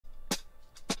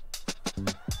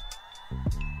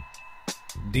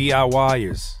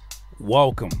DIYers,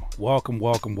 welcome.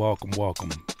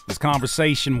 This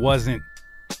conversation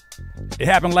it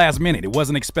happened last minute. It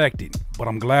wasn't expected, but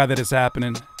I'm glad that it's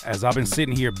happening. As I've been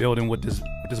sitting here building with this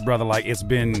brother, like, it's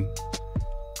been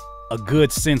a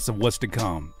good sense of what's to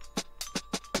come.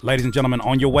 Ladies and gentlemen,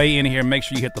 on your way in here, make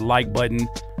sure you hit the like button,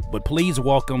 but please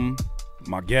welcome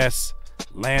my guest,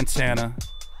 LANTANA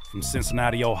from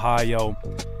Cincinnati, Ohio.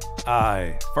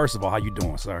 First of all, how you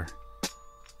doing, sir?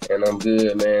 And I'm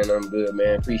good,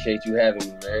 man. Appreciate you having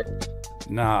me, man.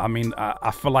 Nah, I mean,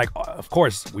 I feel like, of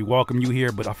course, we welcome you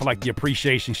here, but I feel like the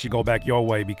appreciation should go back your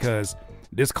way because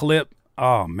this clip,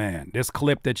 oh man, this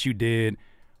clip that you did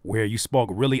where you spoke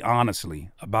really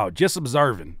honestly about just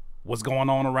observing what's going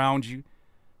on around you,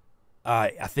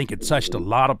 I think it touched a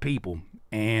lot of people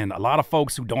and a lot of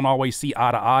folks who don't always see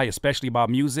eye to eye, especially about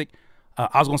music.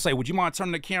 I was going to say, would you mind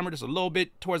turning the camera just a little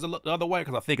bit towards the other way?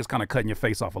 Because I think it's kind of cutting your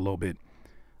face off a little bit.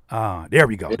 There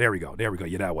we go.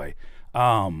 You're that way.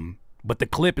 But the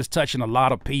clip is touching a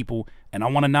lot of people, and I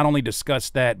want to not only discuss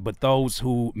that, but those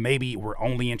who maybe were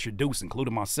only introduced,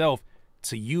 including myself,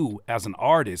 to you as an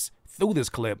artist through this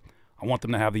clip. I want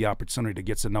them to have the opportunity to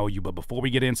get to know you. But before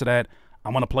we get into that,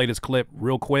 I'm going to play this clip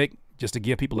real quick just to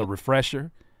give people a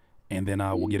refresher, and then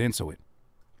we'll get into it.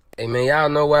 Hey, man, y'all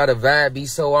know why the vibe be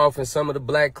so off in some of the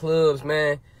black clubs,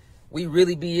 man. We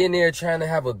really be in there trying to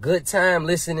have a good time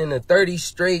listening to 30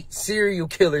 straight serial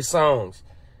killer songs.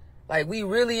 Like, we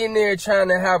really in there trying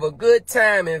to have a good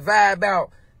time and vibe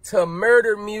out to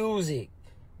murder music.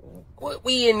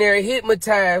 We in there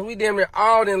hypnotized. We damn near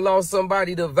all done lost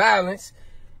somebody to violence.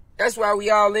 That's why we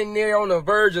all in there on the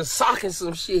verge of socking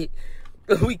some shit.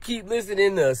 We keep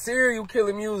listening to serial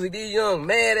killer music. These young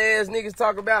mad-ass niggas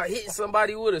talk about hitting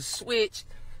somebody with a switch.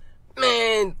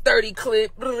 Man, 30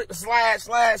 clip, slide.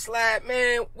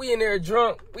 Man, we in there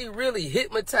drunk. We really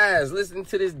hypnotized listening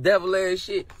to this devil-ass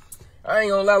shit. I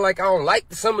ain't gonna lie, like, I don't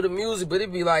like some of the music, but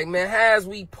it be like, man, how's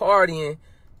we partying,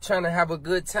 trying to have a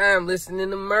good time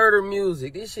listening to murder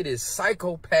music? This shit is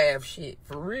psychopath shit,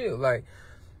 for real. Like,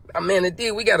 man,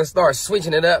 we gotta start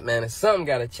switching it up, man. And something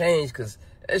gotta change, because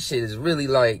that shit is really,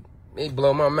 like, it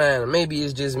blow my mind. Maybe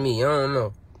it's just me, I don't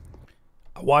know.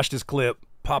 I watched this clip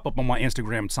pop up on my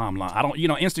Instagram timeline.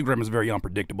 Instagram is very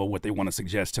unpredictable what they want to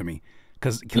suggest to me,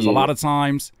 because a lot of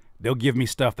times they'll give me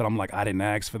stuff that I'm like, I didn't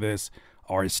ask for this.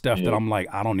 Or it's stuff that I'm like,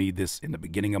 I don't need this in the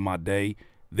beginning of my day.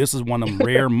 This is one of them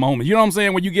rare moments. You know what I'm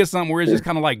saying? When you get something where it's just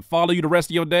kind of like follow you the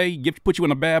rest of your day, put you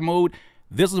in a bad mood.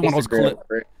 This is one of those clips.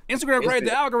 Instagram, right?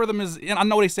 The algorithm is, and I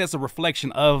know they say it's a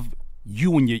reflection of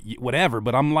you and your whatever,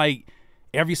 but I'm like,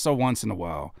 every so once in a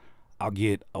while, I'll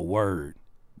get a word.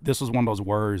 This was one of those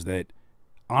words that,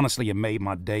 honestly, it made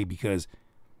my day because,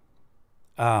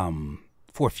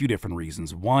 for a few different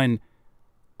reasons. One,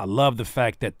 I love the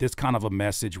fact that this kind of a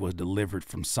message was delivered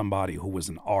from somebody who was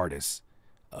an artist,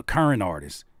 a current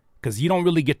artist, because you don't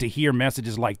really get to hear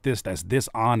messages like this that's this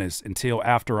honest until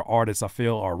after an artist, I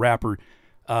feel, or a rapper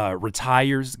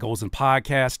retires, goes in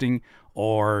podcasting,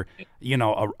 or,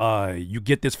 you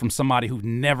get this from somebody who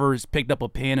never has picked up a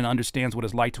pen and understands what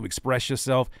it's like to express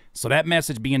yourself. So that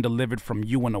message being delivered from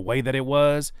you in the way that it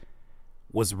was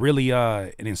really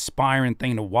an inspiring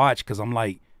thing to watch, because I'm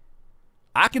like,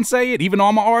 I can say it, even though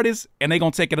I'm an artist, and they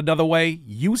gonna take it another way.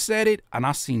 You said it, and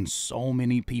I've seen so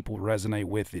many people resonate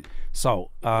with it.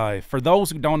 So for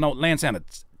those who don't know, LANTANA,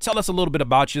 tell us a little bit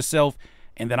about yourself,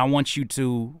 and then I want you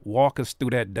to walk us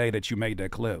through that day that you made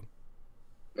that clip.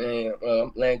 Man,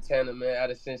 LANTANA, man, out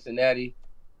of Cincinnati.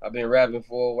 I've been rapping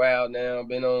for a while now.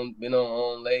 Been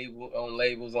on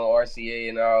labels on RCA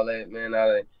and all that, man. I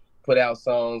done put out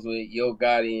songs with Yo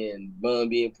Gotti and Bun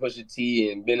B and Pusha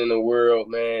T, and been in the world,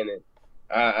 man. And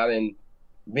I done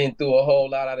been through a whole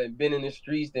lot. I done been in the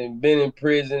streets and been in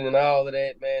prison and all of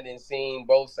that, man, and seen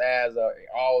both sides,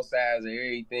 all sides of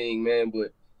everything, man.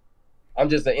 But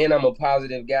I'm a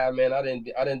positive guy, man. I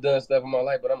done stuff in my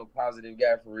life, but I'm a positive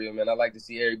guy for real, man. I like to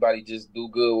see everybody just do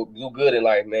good in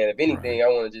life, man. If anything, right, I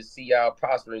want to just see y'all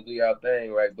prosper and do y'all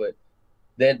thing, right? But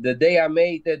the day I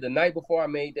made that, the night before I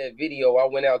made that video, I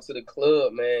went out to the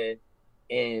club, man.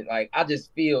 And like, I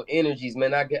just feel energies,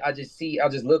 man. I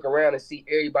just look around and see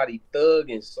everybody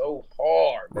thugging so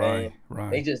hard, man.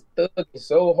 Right. They just thugging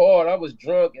so hard. I was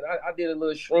drunk and I did a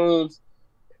little shrooms,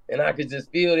 and I could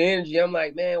just feel the energy. I'm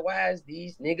like, man, why is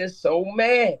these niggas so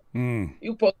mad? You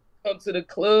supposed to come to the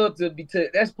club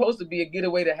that's supposed to be a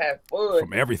getaway to have fun.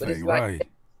 From everything, right?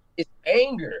 It's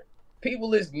anger.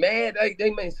 People is mad. Like,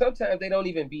 sometimes they don't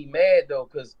even be mad though,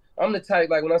 because I'm the type,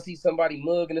 like, when I see somebody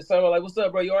mugging the summer, like, what's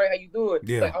up, bro? You all right? How you doing?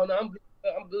 Yeah. Like, oh no, I'm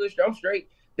good, I'm straight.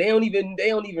 they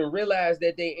don't even realize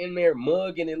that they in there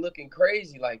mugging and looking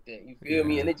crazy like that. You feel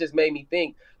me? And it just made me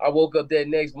think. I woke up that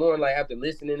next morning, like after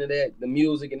listening to the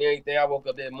music and everything. I woke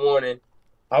up that morning,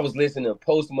 I was listening to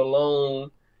Post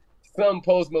Malone, some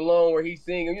Post Malone where he's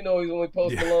singing. You know, he's when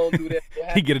Post Malone do that.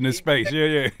 He get in his space.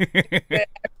 Yeah.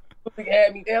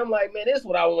 Had me there. I'm like, man, this is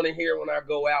what I want to hear when I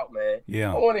go out, man.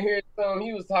 Yeah. I want to hear something.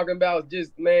 He was talking about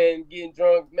just, man, getting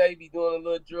drunk, maybe doing a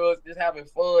little drugs, just having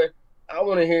fun. I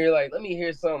want to hear, like, let me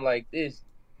hear something like this.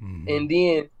 And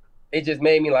then it just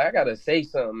made me like, I got to say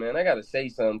something, man. I got to say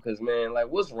something because, man, like,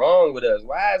 what's wrong with us?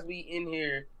 Why is we in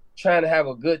here trying to have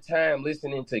a good time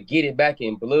listening to Get It Back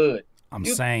in Blood? I'm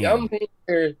in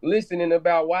here listening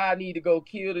about why I need to go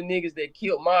kill the niggas that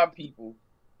killed my people.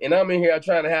 And I'm in here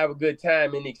trying to have a good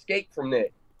time and escape from that.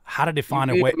 How did it find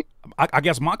a way? I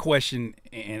guess my question,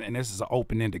 and this is an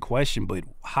open-ended question, but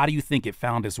how do you think it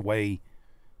found its way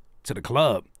to the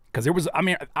club? Because there was, I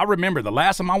mean, I remember the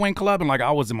last time I went clubbing, like I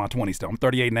was in my 20s still. I'm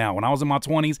 38 now. When I was in my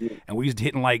 20s, and we used to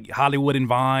hitting like Hollywood and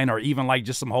Vine, or even like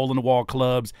just some hole-in-the-wall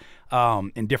clubs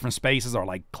in different spaces, or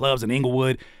like clubs in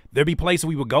Inglewood. There'd be places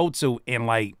we would go to, and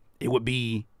like it would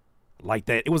be like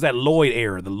that. It was that Lloyd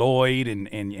era, the Lloyd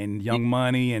and Young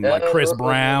Money and like Chris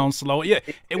Brown, Slow. Yeah,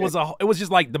 it was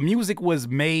just like the music was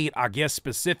made, I guess,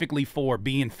 specifically for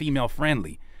being female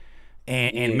friendly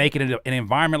and making it an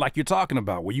environment like you're talking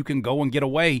about where you can go and get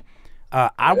away.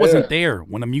 I wasn't there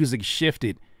when the music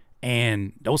shifted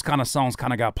and those kind of songs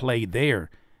kind of got played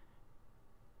there.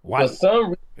 Why? For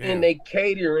some reason, they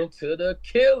catering to the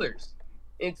killers.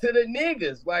 Into the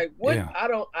niggas, like what? Yeah.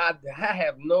 I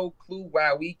have no clue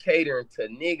why we catering to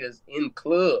niggas in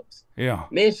clubs. Yeah,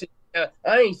 man,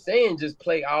 I ain't saying just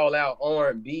play all out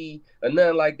R&B or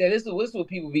nothing like that. This is what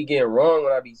people be getting wrong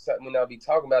when I be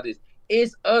talking about this.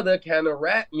 It's other kind of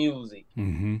rap music.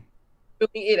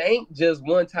 It ain't just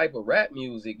one type of rap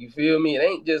music. You feel me? It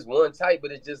ain't just one type,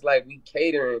 but it's just like we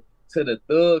catering to the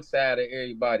thug side of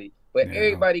everybody. But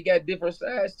everybody got different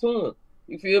sides to them.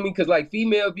 You feel me? Because, like,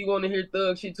 females be wanting to hear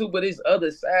thug shit, too, but it's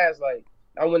other sides. Like,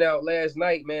 I went out last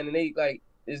night, man, and they, like,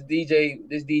 this DJ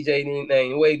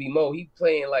named Wavy Mo, he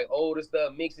playing, like, older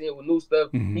stuff, mixing it with new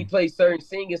stuff. He plays certain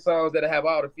singing songs that have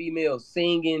all the females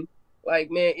singing.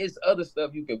 Like, man, it's other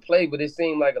stuff you can play, but it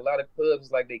seems like a lot of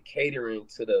clubs, like, they catering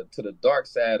to the dark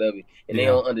side of it, and they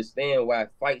don't understand why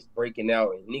fights breaking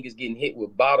out and niggas getting hit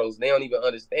with bottles. They don't even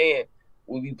understand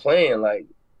what we playing, like.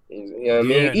 You know what I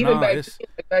mean? Even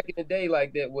back in the day,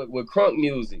 like that with crunk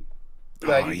music.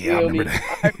 Like, I remember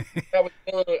that.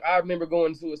 I remember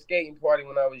going to a skating party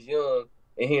when I was young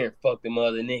and hearing "fuck them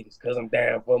other niggas" because I'm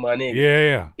down for my niggas.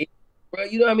 Yeah. Bro,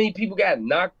 you know what I mean? People got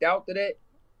knocked out to that.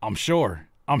 I'm sure,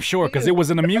 because it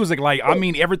was in the music. Like, I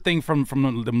mean, everything from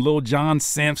them Lil Jon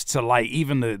synths to like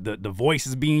even the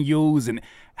voices being used and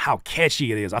how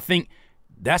catchy it is. I think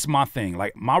that's my thing.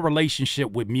 Like my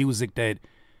relationship with music that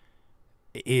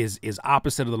is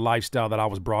opposite of the lifestyle that I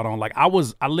was brought on. Like I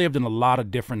lived in a lot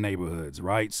of different neighborhoods,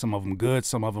 right? Some of them good,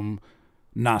 some of them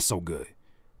not so good.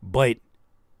 But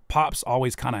Pops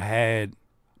always kind of had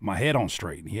my head on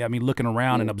straight. He had me looking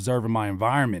around and observing my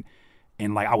environment.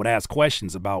 And like I would ask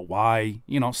questions about why,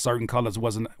 you know, certain colors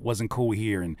wasn't cool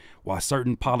here and why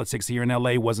certain politics here in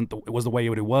LA was the way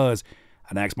it was.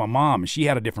 I'd ask my mom, and she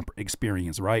had a different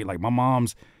experience, right? Like my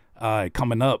mom's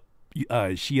coming up,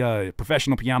 she a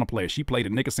professional piano player. She played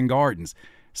at Nickerson Gardens.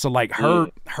 So like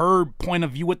her point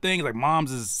of view with things, like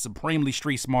mom's is supremely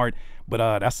street smart,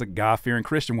 but that's a God-fearing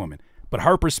Christian woman. But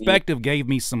her perspective gave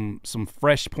me some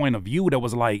fresh point of view that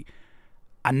was like,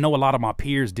 I know a lot of my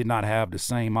peers did not have the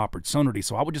same opportunity,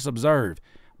 so I would just observe.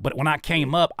 But when I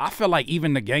came up, I felt like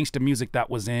even the gangster music that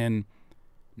was in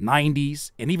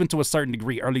 90s and even to a certain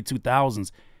degree early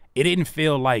 2000s, it didn't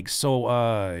feel like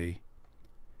so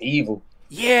evil.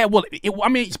 Yeah, well, I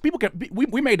mean, people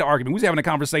we made the argument. We was having a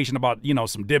conversation about, you know,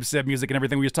 some Dipset music and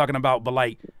everything we was talking about, but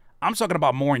like I'm talking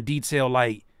about more in detail,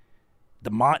 like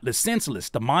the senseless,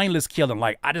 the mindless killing.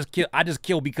 Like I just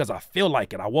kill because I feel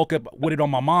like it. I woke up with it on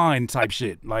my mind type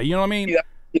shit. Like, you know what I mean? Yeah.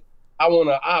 I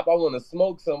want to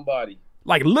smoke somebody.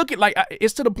 Like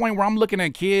it's to the point where I'm looking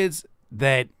at kids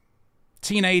that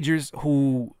teenagers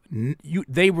who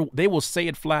they will say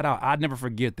it flat out. I'd never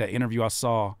forget that interview I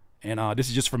saw. And this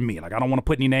is just for me. Like, I don't want to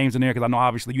put any names in there because I know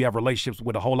obviously you have relationships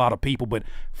with a whole lot of people. But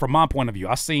from my point of view,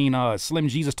 I seen Slim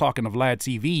Jesus talking to Vlad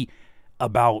TV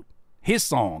about his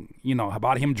song, you know,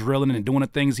 about him drilling and doing the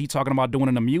things he talking about doing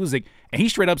in the music. And he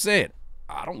straight up said,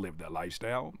 I don't live that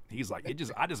lifestyle. He's like,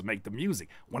 I just make the music.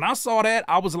 When I saw that,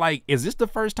 I was like, is this the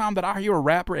first time that I hear a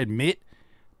rapper admit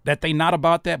that they not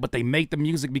about that, but they make the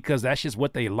music because that's just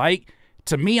what they like?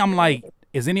 To me, I'm like,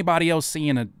 is anybody else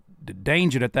seeing the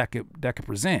danger that could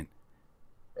present?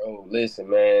 Bro, listen,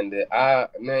 man.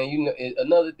 Man, you know,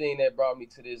 another thing that brought me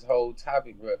to this whole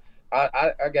topic, bro.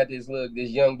 I got this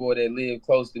young boy that lived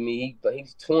close to me.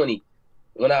 He's 20.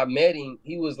 When I met him,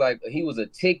 he was a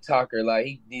TikToker. Like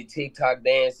he did TikTok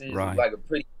dances. He was Right. like a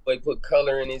pretty boy, put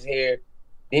color in his hair.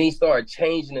 Then he started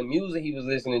changing the music he was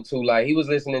listening to. Like he was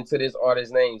listening to this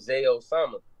artist named Zayo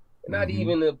Summer. And not Mm-hmm.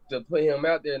 even to put him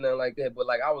out there, nothing like that. But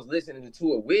like I was listening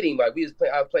to it with him. Like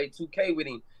I played 2K with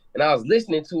him, and I was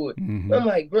listening to it. And Mm-hmm. I'm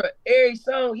like, bro, every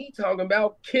song he talking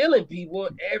about killing people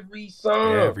in every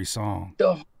song. Every song.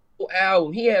 The whole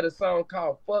album. He had a song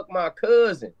called "Fuck My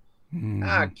Cousin." I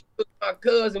Mm-hmm. killed my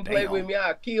cousin, play with Damn. me.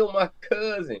 I killed my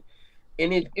cousin.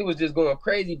 And it was just going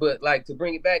crazy. But like to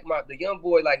bring it back, the young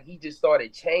boy, like he just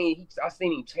started change. I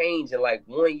seen him change in like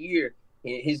 1 year.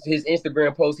 His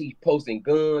Instagram post, he posting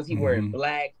guns, he wearing Mm-hmm.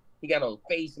 black, he got on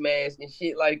face mask and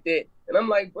shit like that. And I'm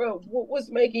like, bro, what's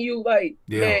making you like,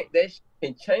 Yeah. man, that shit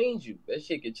can change you. That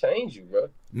shit can change you, bro.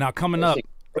 Now coming That up, shit,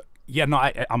 yeah, no,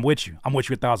 I'm with you. I'm with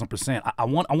you 1,000%. I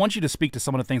want you to speak to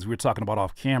some of the things we were talking about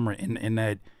off camera in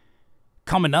that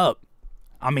coming up.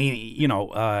 I mean, you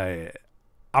know,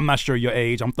 I'm not sure your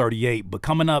age. I'm 38, but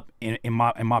coming up in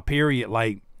my period,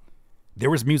 like there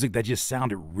was music that just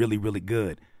sounded really, really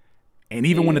good. And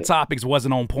even when the yeah, topics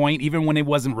wasn't on point, even when it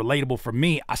wasn't relatable for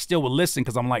me, I still would listen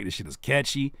because I'm like, this shit is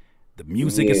catchy. The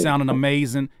music is yeah, sounding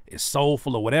amazing. It's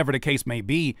soulful or whatever the case may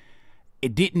be.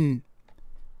 It didn't.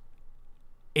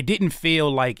 It didn't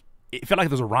feel like it felt like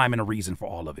there was a rhyme and a reason for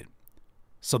all of it.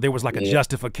 So there was like a yeah.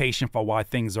 justification for why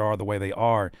things are the way they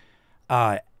are.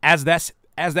 As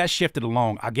that shifted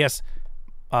along, I guess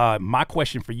my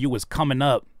question for you is coming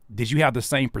up. Did you have the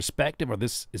same perspective, or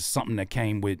this is something that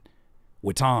came with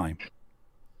time?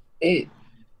 It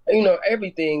you know,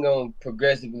 everything gonna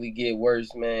progressively get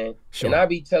worse, man. And Sure. I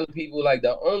be telling people like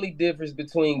the only difference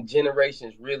between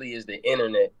generations really is the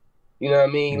internet. You know what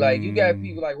I mean? Like you got Mm,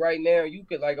 people like right now, you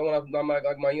could like when I'm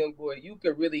like my young boy, you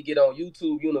could really get on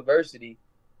YouTube University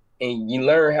and you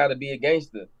learn how to be a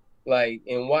gangster. Like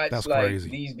and watch that's like crazy.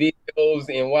 these videos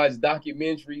and watch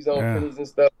documentaries on Yeah. killers and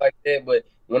stuff like that. But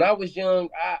when I was young,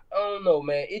 I don't know,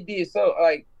 man. It did something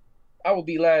like I would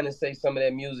be lying to say some of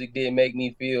that music did make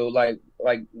me feel like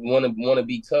wanna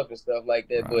be tough and stuff like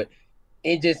that. Right. But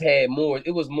it just had more. It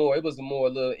was more a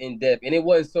little in depth, and it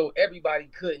wasn't so everybody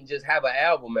couldn't just have an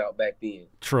album out back then.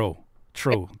 True.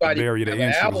 True. The Everybody barrier to could have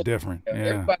an entry was album different. out. Yeah.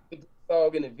 Everybody could put a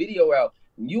song and a video out.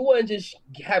 You wasn't just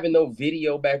having no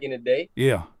video back in the day.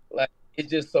 Yeah. Like it's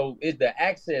just so it's the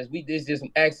access. It's just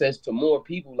access to more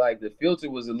people. Like the filter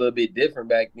was a little bit different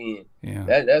back then. Yeah.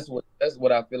 That's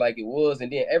what I feel like it was.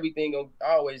 And then everything will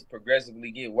always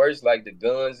progressively get worse. Like the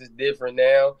guns is different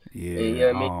now. And you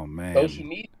Yeah. know what I mean? Oh Social man.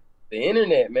 media, the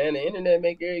internet, man. The internet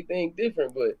make everything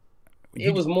different. But it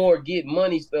You. was more get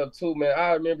money stuff too, man.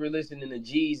 I remember listening to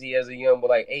Jeezy as a young boy,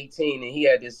 like 18, and he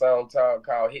had this song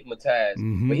called Hypnotize. But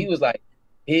Mm-hmm. he was like,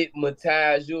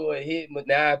 hypnotize you or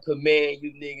now I command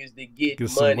you niggas to get Get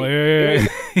some. money. It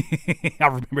was I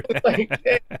remember like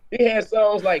that. that. He had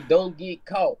songs like Don't Get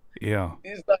Caught. Yeah.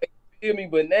 It's like feel me,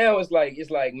 but now it's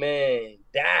like, man,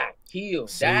 die, kill,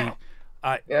 See, die.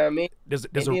 I You know what I mean? there's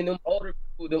And a. then them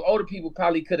older people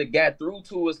probably could have got through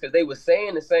to us because they were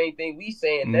saying the same thing we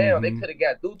saying now. They Mm-hmm. could have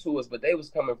got through to us, but they was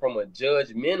coming from a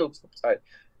judgmental type.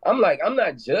 I'm like, I'm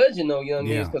not judging no young niggas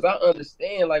Yeah. because I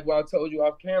understand, like what I told you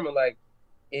off camera, like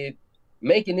if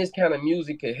making this kind of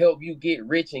music could help you get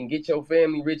rich and get your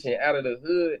family rich and out of the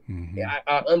hood, Mm-hmm.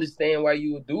 I understand why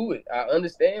you would do it. I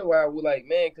understand why I would like,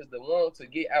 man, because the want to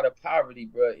get out of poverty,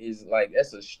 bro, is like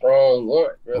that's a strong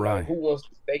want, bro. Like Right. who wants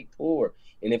to stay poor?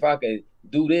 And if I could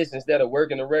do this instead of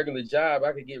working a regular job,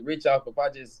 I could get rich off if I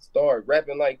just start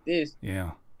rapping like this.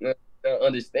 Yeah.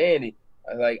 Understand it.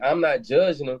 Like I'm not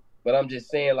judging them, but I'm just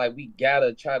saying like we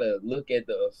gotta try to look at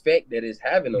the effect that it's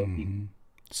having on people. Mm-hmm.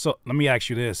 So let me ask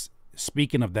you this.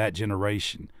 Speaking of that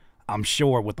generation, I'm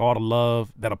sure with all the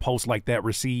love that a post like that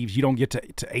receives, you don't get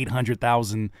to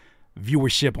 800,000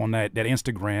 viewership on that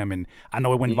Instagram. And I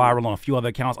know it went Yeah, viral on a few other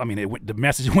accounts. I mean, the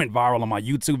message went viral on my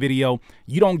YouTube video.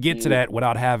 You don't get to yeah. that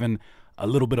without having a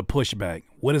little bit of pushback.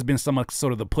 What has been some of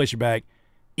sort of the pushback,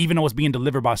 even though it's being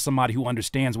delivered by somebody who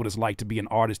understands what it's like to be an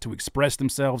artist, to express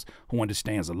themselves, who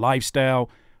understands the lifestyle?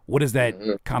 What has that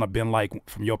Mhm. kind of been like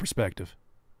from your perspective?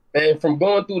 And from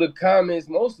going through the comments,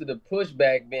 most of the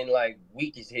pushback been like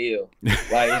weak as hell.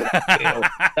 Like it's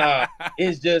like, nah,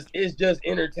 it's just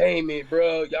entertainment,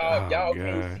 bro. Y'all Oh y'all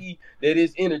can't God. see that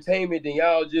it's entertainment, then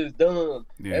y'all just dumb.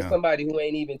 That's Yeah. somebody who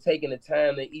ain't even taking the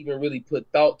time to even really put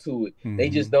thought to it. They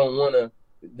Mm-hmm. just don't wanna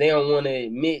they don't wanna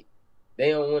admit they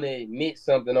don't want to admit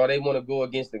something or they want to go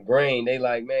against the grain. They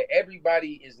like, man,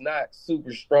 everybody is not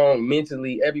super strong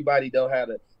mentally. Everybody don't have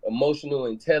emotional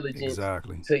intelligence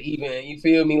Exactly. to even, you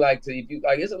feel me, like to, if you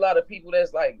like, it's a lot of people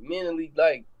that's like mentally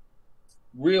like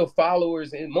real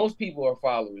followers, and most people are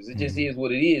followers. It just is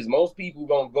what it is. Most people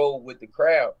gonna go with the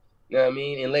crowd. You know what I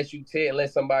mean? Unless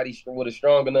somebody with a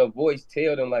strong enough voice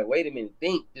tell them like, wait a minute,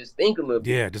 just think a little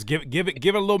bit. Yeah, just give it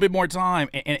a little bit more time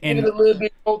Give it a little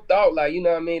bit more thought, like, you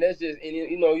know what I mean? That's just, and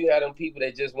you know, you have them people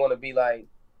that just want to be like,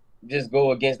 just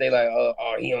go against. They like,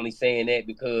 oh, he only saying that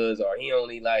because, or he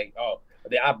only like,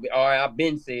 I've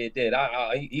been said that.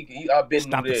 I've been. it's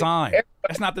not the that. time.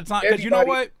 That's not the time. Because you know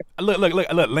Everybody, what?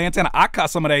 Look, Lantana, I caught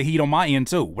some of that heat on my end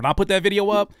too. When I put that video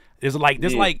up, there's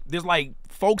like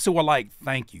folks who are like,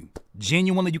 thank you.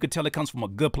 Genuinely, you could tell it comes from a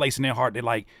good place in their heart. They're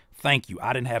like, thank you.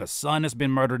 I didn't have a son that's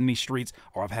been murdered in these streets,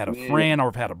 or I've had a friend, or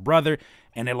I've had a brother,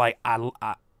 and they're like, I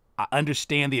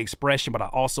understand the expression, but I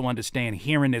also understand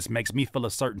hearing this makes me feel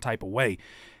a certain type of way.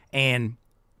 And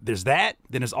there's that.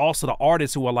 Then there's also the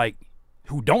artists who are like,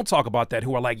 who don't talk about that,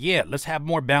 who are like, yeah, let's have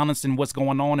more balance in what's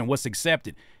going on and what's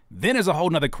accepted. Then there's a whole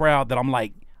nother crowd that I'm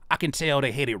like, I can tell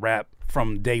they hated rap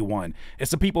from day one.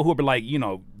 It's the people who are like, you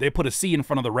know, they put a C in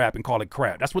front of the rap and call it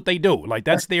crap. That's what they do. Like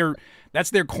that's their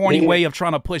corny way of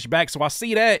trying to push back. So I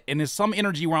see that, and there's some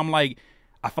energy where I'm like,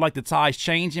 I feel like the tide's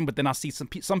changing, but then I see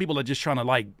some people are just trying to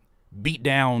like beat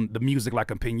down the music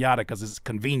like a pinata because it's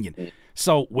convenient.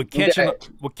 So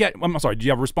I'm sorry, do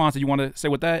you have a response that you want to say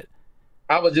with that?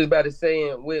 I was just about to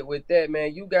say, with that,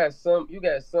 man, you got some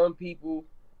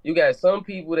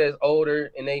people that's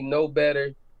older and they know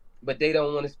better, but they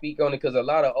don't want to speak on it because a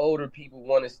lot of older people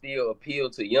want to still appeal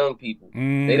to young people.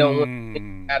 They don't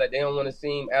want to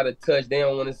seem out of touch. They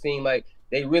don't want to seem like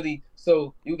they really.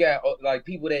 So you got like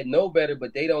people that know better,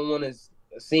 but they don't want to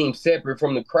seem separate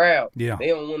from the crowd. Yeah, they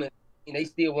don't want to. And they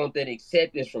still want that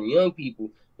acceptance from young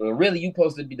people. When really you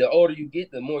supposed to be, the older you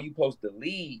get, the more you supposed to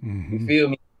lead. You feel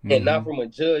me? And not from a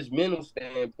judgmental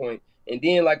standpoint. And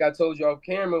then, like I told you off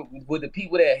camera, with the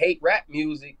people that hate rap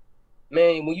music,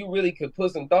 man, when you really could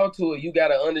put some thought to it, you got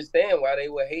to understand why they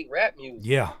would hate rap music.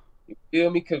 Yeah. You feel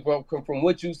me? Because from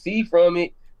what you see from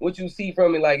it,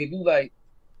 like if you like,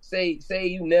 say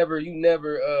you never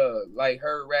like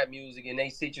heard rap music and they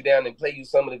sit you down and play you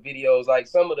some of the videos, like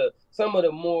some of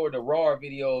the more the raw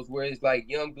videos where it's like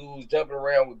young dudes jumping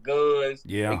around with guns.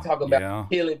 Yeah. They talk about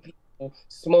killing people,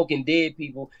 smoking dead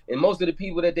people, and most of the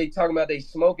people that they talking about they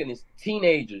smoking is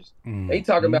teenagers. They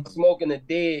talking about smoking a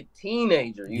dead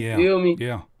teenager. You feel me?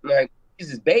 Yeah. Like,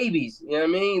 this is babies. You know what I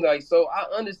mean? Like, so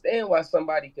I understand why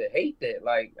somebody could hate that.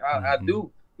 Like, I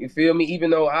do. You feel me? Even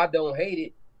though I don't hate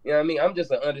it. You know what I mean? I'm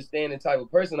just an understanding type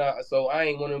of person. So I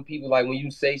ain't one of them people like when you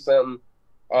say something,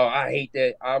 I hate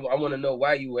that. I want to know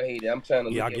why you would hate it. I'm trying to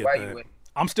look at why you would hate it.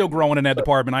 I'm still growing in that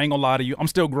department. I ain't gonna lie to you. I'm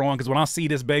still growing because when I see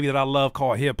this baby that I love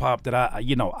called hip hop, that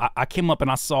I came up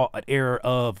and I saw an era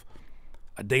of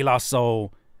a De La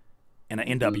Soul and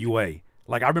an NWA.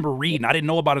 Like I remember reading, I didn't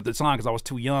know about it at the time because I was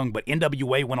too young, but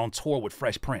NWA went on tour with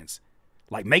Fresh Prince.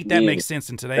 Like make that make sense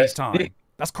in today's time.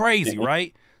 That's crazy,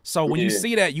 right? So when you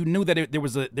see that, you knew that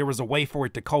there was a way for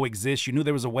it to coexist. You knew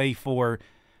there was a way for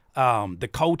the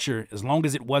culture, as long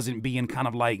as it wasn't being kind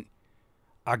of like,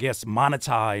 I guess,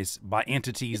 monetized by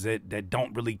entities that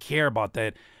don't really care about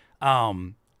that.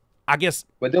 I guess.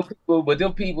 But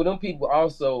them people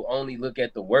also only look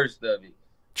at the worst of it.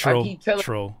 True. I keep telling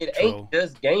you, it ain't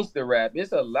just gangster rap.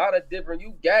 It's a lot of different.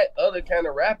 You got other kind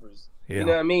of rappers. Yeah. You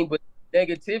know what I mean? But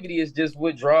negativity is just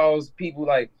what draws people.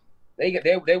 Like they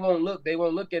won't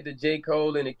look at the J.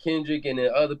 Cole and the Kendrick and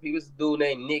the other people. This dude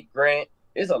named Nick Grant.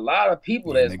 There's a lot of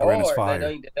people that's hard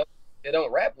that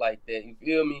don't rap like that. You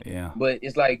feel me? Yeah. But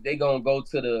it's like they gonna go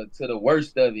to the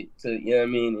worst of it. You know what I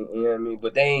mean? You know what I mean?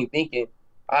 But they ain't thinking.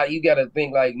 You gotta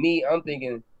think like me. I'm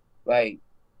thinking like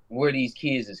where these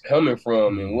kids is coming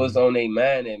from and what's on their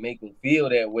mind that make them feel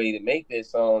that way to make that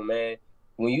song, man.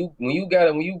 When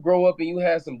you grow up and you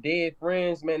have some dead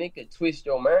friends, man, it could twist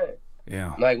your mind.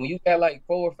 Yeah. Like when you got like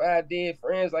 4 or 5 dead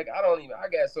friends, like I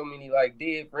got so many like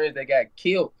dead friends that got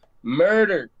killed,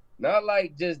 murdered, not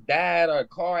like just died or a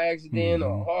car accident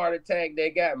or a heart attack,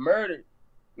 they got murdered.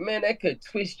 Man, that could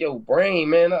twist your brain,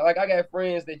 man. Like I got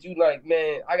friends that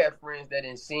I got friends that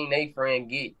didn't seen their friend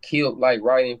get killed like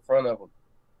right in front of them.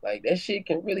 Like that shit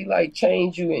can really like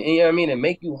change you, and you know what I mean, and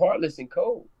make you heartless and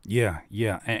cold. Yeah,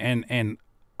 and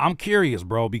I'm curious,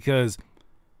 bro, because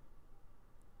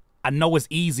I know it's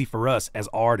easy for us as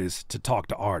artists to talk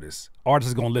to artists.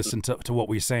 Artists are gonna listen to what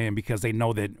we're saying because they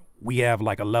know that we have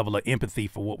like a level of empathy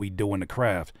for what we do in the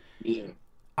craft. Yeah.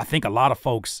 I think a lot of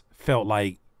folks felt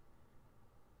like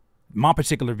my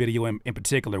particular video in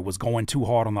particular was going too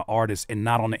hard on the artists and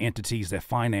not on the entities that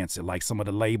finance it, like some of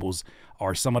the labels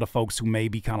or some of the folks who may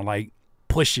be kind of like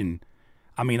pushing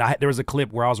I mean, there was a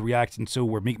clip where I was reacting to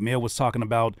where Meek Mill was talking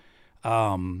about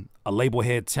a label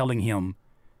head telling him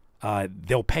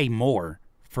they'll pay more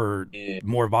for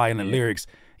more violent lyrics.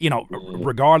 You know,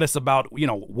 regardless about, you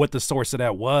know, what the source of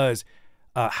that was,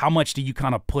 how much do you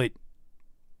kind of put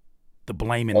the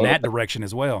blame in that direction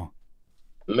as well?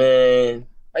 Man,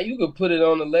 you could put it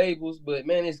on the labels, but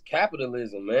man, it's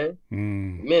capitalism, man.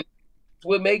 Man, it's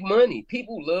what make money.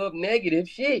 People love negative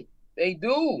shit. They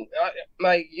do.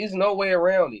 Like, there's no way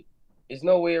around it. There's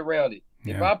no way around it.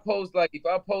 Yeah. If I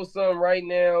post something right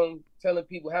now telling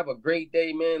people have a great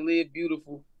day, man, live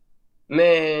beautiful,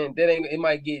 man, it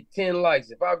might get 10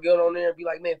 likes. If I go on there and be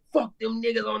like, man, fuck them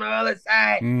niggas on the other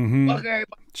side. Fuck everybody.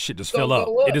 Shit just fill up.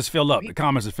 It just fill up. The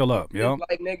comments just fill up. Yeah.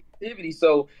 Like negativity.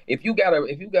 So if you got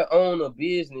own a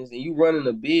business and you running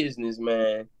a business,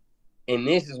 man, and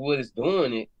this is what it's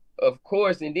doing it, of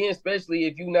course, and then especially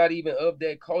if you're not even of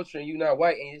that culture and you're not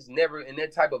white, and it's never, and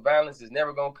that type of violence is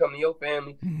never gonna come to your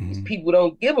family. These people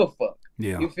don't give a fuck.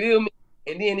 Yeah. You feel me?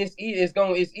 And then it's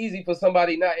easy for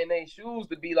somebody not in their shoes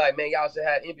to be like, man, y'all should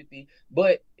have empathy.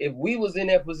 But if we was in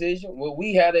that position where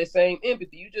we had that same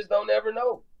empathy, you just don't ever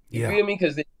know. You feel me?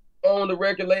 Because on the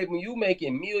record label, you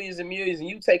making millions and millions, and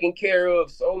you taking care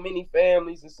of so many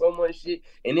families and so much shit,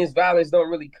 and this violence don't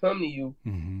really come to you.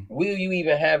 Will you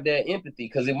even have that empathy?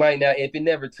 Because it might not. If it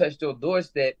never touched your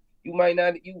doorstep, you might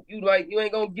not. You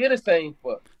ain't gonna get the same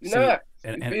fuck. You're not.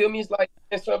 You feel me? It's like,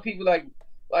 and some people like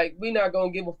we not gonna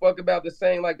give a fuck about the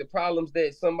same, like the problems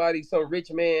that some rich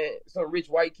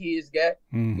white kids got.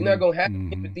 You're not gonna have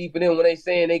empathy for them when they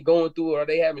saying they going through it or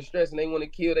they having stress and they want to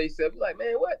kill themselves. You're like,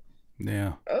 man, what?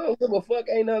 Yeah. I don't give a fuck.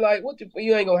 Ain't no like what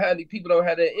you ain't gonna have. People don't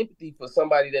have that empathy for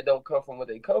somebody that don't come from where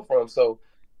they come from. So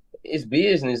it's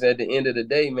business at the end of the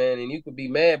day, man. And you could be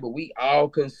mad, but we all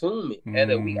consume it.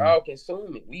 And we all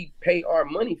consume it. We pay our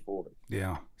money for it.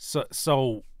 Yeah.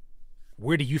 So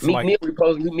where do you feel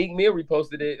Meek Mill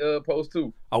reposted that post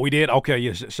too. Oh, we did? Okay,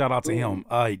 yeah. Shout out to him.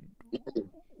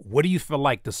 What do you feel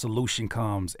like the solution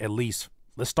comes? At least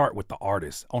let's start with the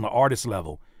artist. On the artist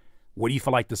level, where do you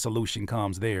feel like the solution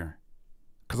comes there?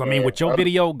 Because I mean, with your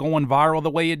video going viral the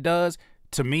way it does,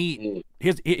 to me,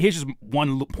 here's just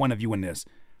one point of view in this.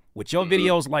 With your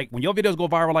videos, like when your videos go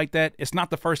viral like that, it's not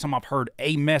the first time I've heard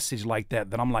a message like that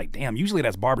I'm like, damn, usually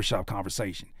that's barbershop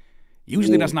conversation.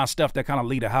 Usually that's not stuff that kind of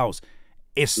leave the house.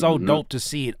 It's so dope to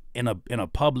see it in a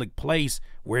public place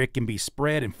where it can be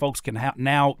spread and folks can have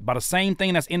now by the same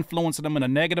thing that's influencing them in a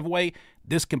negative way,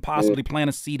 this can possibly plant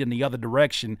a seed in the other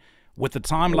direction. With a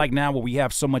time like now where we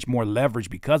have so much more leverage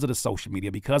because of the social media,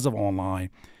 because of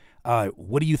online,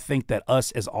 what do you think that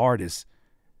us as artists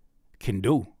can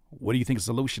do? What do you think the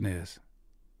solution is?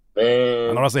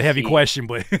 Man, I know that's a heavy question,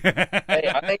 but hey,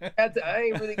 I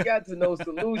ain't really got to no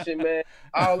solution, man.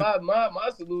 My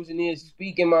solution is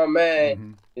speaking my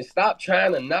mind and stop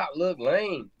trying to not look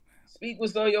lame. Speak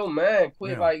what's on your mind.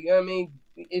 Quit like, you know what I mean?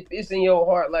 If it's in your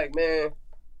heart, like, man,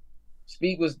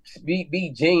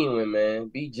 be genuine, man.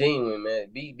 Be genuine, man.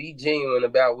 Be genuine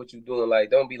about what you're doing.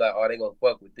 Like, don't be like, oh, they gonna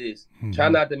fuck with this. Try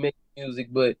not to make music,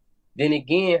 but then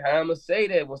again, how I'm gonna say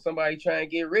that when somebody trying to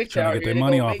get rich out here, get their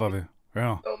money off of it.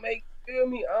 Yeah. Don't make, feel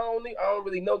me? I don't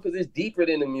really know, because it's deeper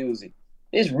than the music.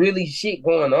 There's really shit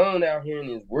going on out here in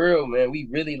this world, man. We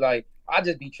really like, I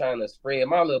just be trying to spread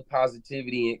my little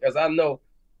positivity, because I know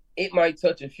it might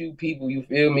touch a few people, you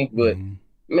feel me? But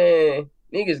man,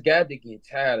 niggas got to get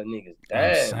tired of niggas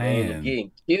dying, man, and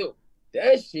getting killed.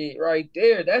 That shit right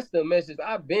there, that's the message.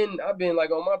 I've been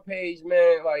like on my page,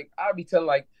 man, like I be trying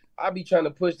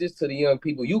to push this to the young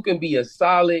people. You can be a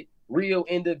solid, real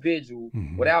individual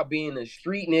without being a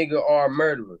street nigga or a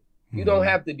murderer. You don't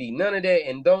have to be none of that,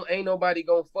 and ain't nobody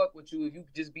gonna fuck with you if you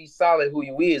just be solid who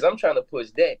you is. I'm trying to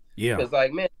push that. Yeah. Cause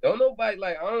like, man, don't nobody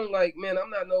like, I don't like, man, I'm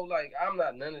not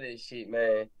none of that shit,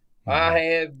 man. I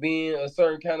have been a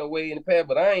certain kind of way in the past,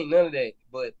 but I ain't none of that.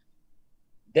 But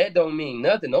that don't mean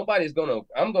nothing.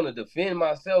 I'm gonna defend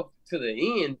myself to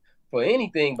the end for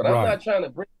anything, but I'm not trying to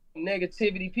bring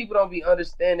negativity. People don't be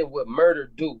understanding what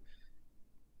murder do.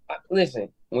 Listen,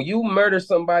 when you murder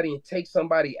somebody and take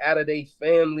somebody out of their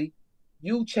family,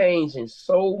 you changing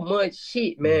so much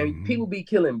shit, man. People be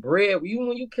killing bread.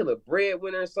 When you kill a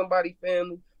breadwinner in somebody's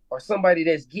family or somebody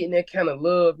that's getting that kind of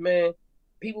love, man,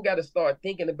 people got to start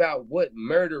thinking about what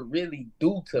murder really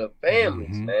do to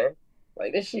families, man.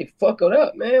 Like, this shit fuck it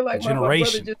up, man. Like,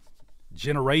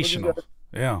 generational.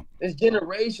 Yeah. It's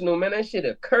generational, man. That shit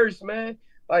a curse, man.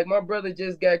 Like, my brother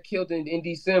just got killed in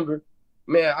December.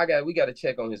 Man, we got to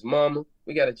check on his mama.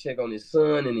 We got to check on his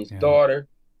son and his daughter.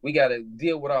 We got to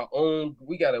deal with our own.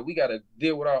 We got to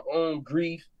deal with our own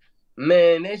grief.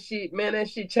 Man, that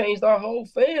shit changed our whole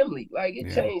family. Like it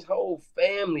Yeah. changed whole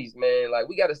families, man. Like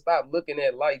we gotta stop looking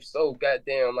at life so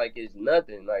goddamn like it's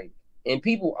nothing. Like and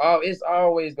people all it's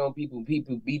always gonna be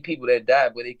people that die,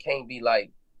 but it can't be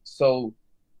like so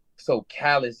so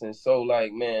callous and so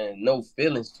like man, no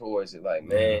feelings towards it. Like,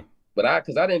 Yeah. man. But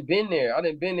cause I didn't been there. I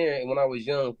didn't been there when I was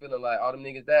young, feeling like all them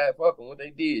niggas died. Fuck them. What they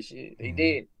did, shit. They Mhm.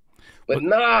 did. But But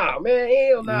nah, man,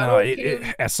 hell nah, no, don't kill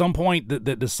me. at some point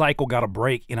the cycle got to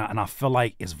break, and I feel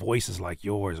like his voice is like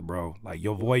yours, bro. Like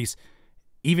your voice,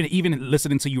 even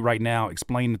listening to you right now,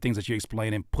 explaining the things that you're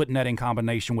explaining, putting that in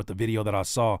combination with the video that I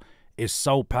saw is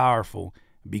so powerful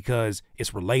because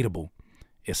it's relatable.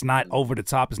 It's not over the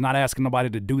top. It's not asking nobody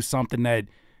to do something that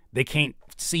they can't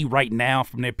see right now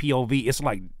from their POV. It's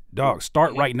like, dog,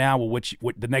 start right now with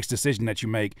the next decision that you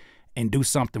make and do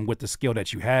something with the skill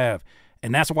that you have.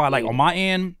 And that's why, like, on my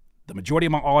end, the majority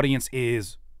of my audience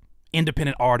is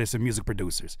independent artists and music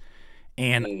producers.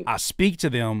 And I speak to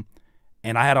them,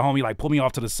 and I had a homie like pull me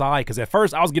off to the side because at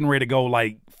first I was getting ready to go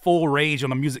like full rage on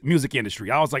the music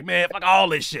industry. I was like, man, fuck all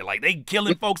this shit. Like they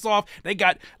killing folks off. They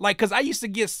got like, cause I used to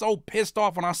get so pissed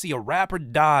off when I see a rapper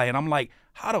die, and I'm like,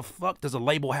 how the fuck does a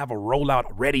label have a rollout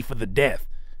ready for the death?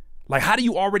 Like, how do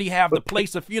you already have the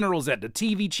place of funerals at the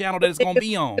TV channel that it's gonna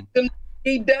be on?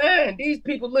 He dying. These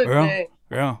people look, man.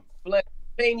 Yeah. Like,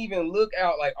 can't even look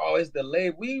out like, oh, it's the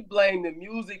label. We blame the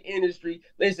music industry.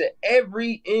 Listen,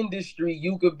 every industry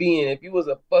you could be in, if you was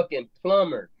a fucking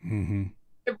plumber,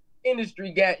 every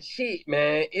industry got shit,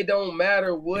 man. It don't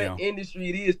matter what industry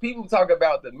it is. People talk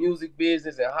about the music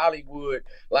business in Hollywood.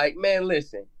 Like, man,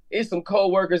 listen, it's some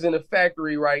co-workers in the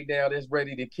factory right now that's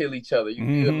ready to kill each other.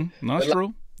 You feel me? No, it's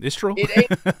true. It's true.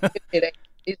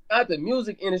 It's not the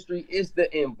music industry. It's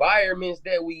the environments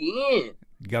that we in.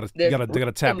 You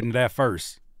gotta tap into that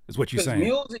first. Is what you're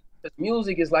saying?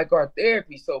 Music is like our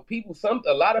therapy. So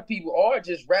a lot of people are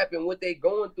just rapping what they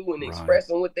going through and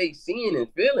expressing what they seeing and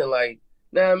feeling. Like,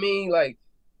 know what I mean? Like,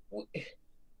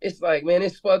 it's like, man,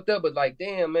 it's fucked up. But like,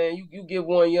 damn, man, you give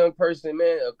one young person,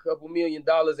 man, a couple $1 million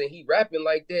and he rapping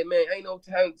like that, man. Ain't no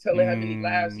time telling how many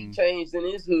lives he changed in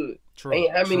his hood.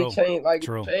 Ain't how many changed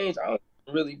changed. I don't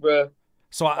really, bro.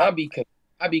 So I be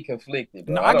conflicted,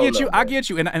 bro. No, I get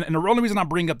you. And the only reason I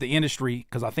bring up the industry,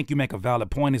 because I think you make a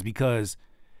valid point, is because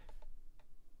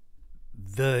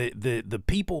the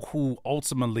people who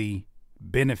ultimately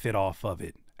benefit off of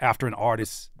it after an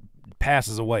artist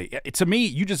passes away, to me,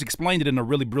 you just explained it in a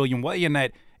really brilliant way, in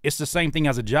that it's the same thing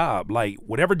as a job. Like,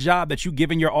 whatever job that you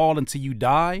giving your all until you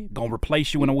die, gonna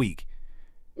replace you in a week.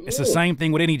 It's the same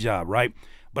thing with any job, right?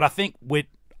 But I think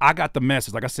I got the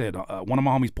message. Like I said, one of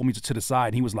my homies pulled me to the side,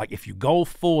 and he was like, if you go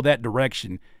full that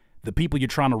direction, the people you're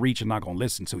trying to reach are not going to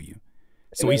listen to you.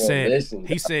 So he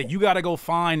said, you got to go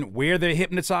find where they're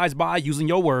hypnotized by, using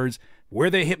your words,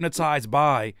 where they're hypnotized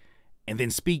by, and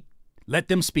then let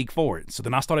them speak for it. So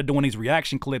then I started doing these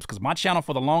reaction clips, because my channel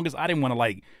for the longest, I didn't want to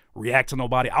like react to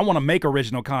nobody. I want to make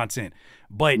original content.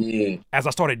 But as I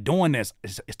started doing this,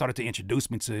 it started to introduce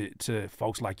me to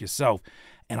folks like yourself.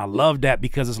 And I love that,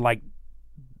 because it's like,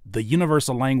 the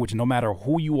universal language, no matter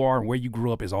who you are and where you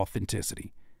grew up, is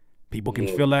authenticity. People can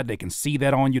feel that. They can see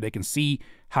that on you. They can see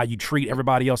how you treat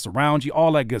everybody else around you,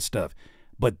 all that good stuff.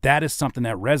 But that is something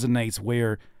that resonates,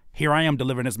 where here I am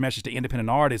delivering this message to independent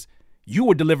artists. You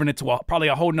were delivering it to probably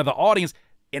a whole nother audience,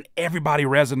 and everybody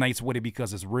resonates with it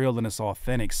because it's real and it's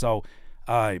authentic. So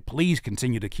please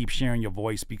continue to keep sharing your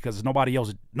voice, because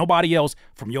there's nobody else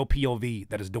from your POV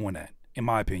that is doing that, in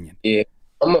my opinion. Yeah.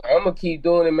 I'm gonna keep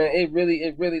doing it, man. It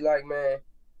really like, man,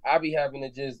 I be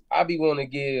wanting to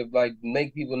give, like,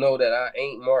 make people know that I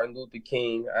ain't Martin Luther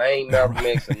King, I ain't Malcolm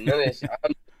X, and none of that shit.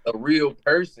 I'm a real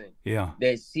person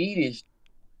that see this,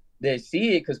 that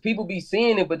see it, because people be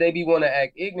seeing it, but they be want to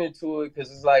act ignorant to it,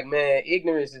 because it's like, man,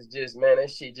 ignorance is just, man, that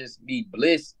shit just be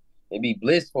bliss. It be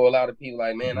bliss for a lot of people.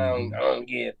 Like, man, I don't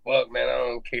give a fuck, man. I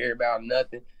don't care about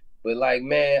nothing. But like,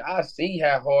 man, I see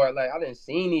how hard, like, I done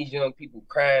seen these young people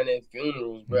crying at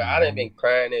funerals, bro. I done been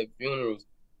crying at funerals.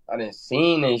 I done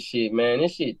seen this shit, man.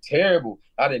 This shit terrible.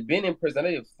 I done been in prison.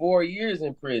 I did 4 years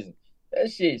in prison.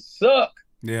 That shit suck.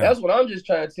 Yeah. That's what I'm just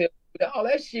trying to tell you. Oh,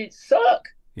 that shit suck.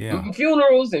 Yeah.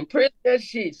 Funerals and prison, that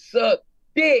shit suck.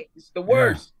 Dick. It's the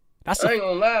worst. I ain't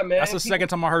gonna lie, man. That's the second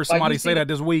time I heard somebody say that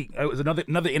this week. It was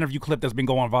another interview clip that's been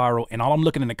going viral, and all I'm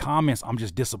looking in the comments, I'm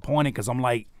just disappointed, because I'm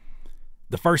like,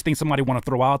 the first thing somebody want to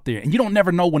throw out there, and you don't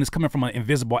never know when it's coming from an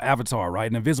invisible avatar,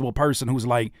 right? An invisible person who's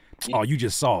like, oh, you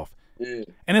just soft. Yeah.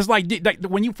 And it's like,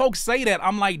 when you folks say that,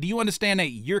 I'm like, do you understand that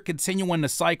you're continuing the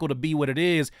cycle to be what it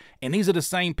is? And these are the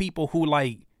same people who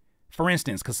like For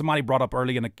instance, because somebody brought up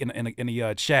early in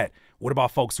the chat, what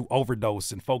about folks who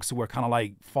overdose and folks who are kind of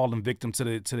like falling victim to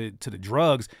the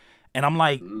drugs? And I'm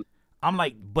like,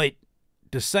 but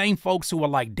the same folks who are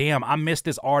like, damn, I missed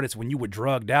this artist when you were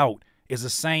drugged out, is the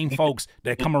same folks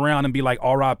that come around and be like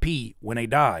R.I.P. when they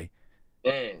die.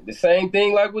 Man, the same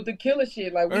thing like with the killer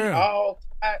shit. Like, we all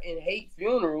cry and hate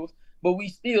funerals, but we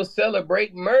still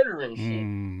celebrate murder and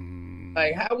shit.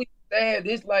 Like, how we sad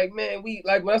this, like, man, we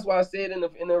like, that's why I said in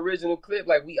the original clip,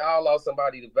 like, we all lost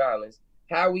somebody to violence.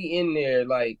 How we in there,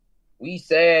 like, we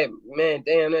sad, man,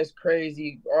 damn, that's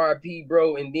crazy, R.I.P.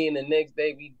 bro, and then the next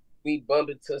day we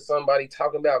bumped into somebody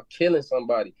talking about killing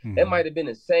somebody. That might have been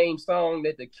the same song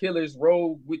that the killers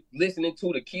rode with listening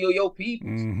to kill your people.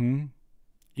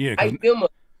 Yeah, I feel the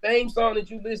same song that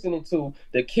you listening to,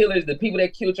 the killers, the people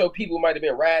that killed your people might have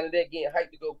been riding that, getting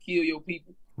hyped to go kill your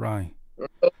people. Right.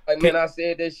 Like, man, I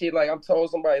said that shit, like, I'm told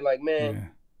somebody, like,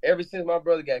 man, ever since my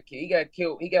brother got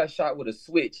killed, he got shot with a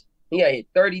switch. He got hit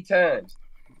 30 times.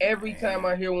 Every time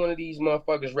I hear one of these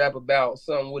motherfuckers rap about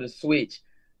something with a switch,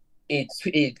 it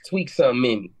tweaks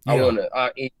something in me.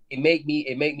 It make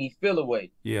me feel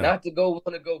away. Not to want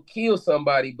to go kill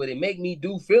somebody, but it make me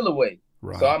feel away.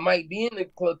 Right. So I might be in the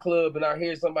club and I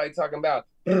hear somebody talking about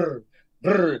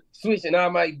switch, and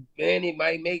it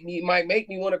might make me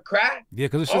want to cry. Yeah,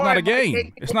 because it's just not a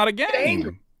game. It's not a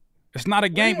game. It's not a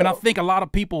game. And I think a lot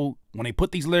of people, when they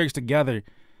put these lyrics together,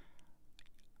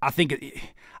 I think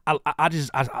when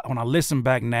I listen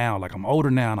back now, like, I'm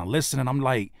older now and I listen and I'm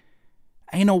like,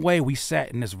 ain't no way we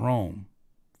sat in this room,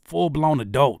 full-blown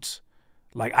adults.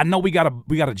 Like, I know we got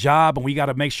a job and we got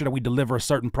to make sure that we deliver a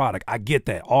certain product. I get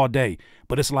that all day.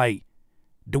 But it's like,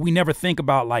 do we never think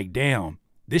about, like, damn,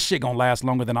 this shit gonna last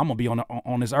longer than I'm gonna be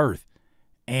on this earth.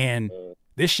 And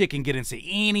this shit can get into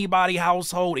anybody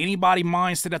household, anybody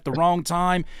mindset at the wrong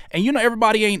time. And you know,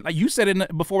 everybody ain't, like you said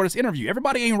before this interview,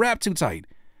 everybody ain't wrapped too tight.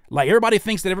 Like, everybody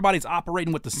thinks that everybody's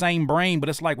operating with the same brain, but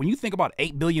it's like, when you think about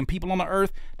 8 billion people on the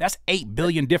earth, that's 8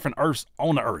 billion different earths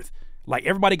on the earth. Like,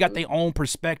 everybody got their own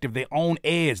perspective, their own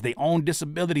edge, their own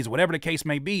disabilities, whatever the case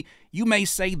may be. You may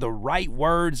say the right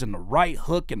words and the right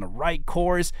hook and the right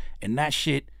chorus and that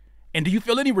shit. And do you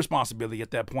feel any responsibility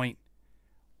at that point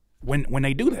when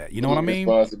they do that? You know what I mean?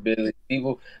 Responsibility.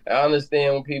 People, I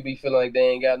understand when people feel like they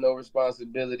ain't got no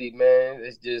responsibility, man.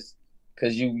 It's just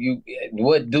because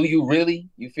what do you really?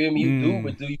 You feel me? You do,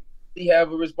 but do you really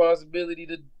have a responsibility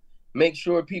to make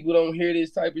sure people don't hear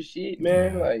this type of shit,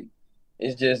 man? Like,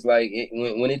 it's just like,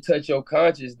 when it touch your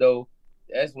conscience, though,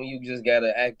 that's when you just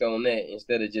gotta act on that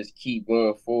instead of just keep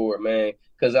going forward, man.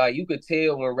 Because you could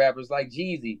tell when rappers like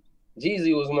Jeezy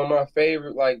was one of my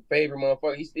favorite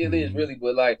motherfuckers. He still is, really,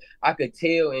 but like, I could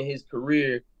tell in his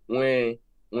career when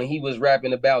he was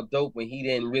rapping about dope, when he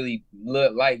didn't really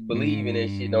believe in that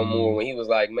shit no more. When he was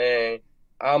like, man,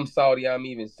 I'm sorry I'm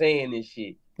even saying this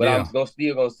shit, but I'm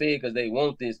still gonna say it because they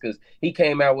want this. Because he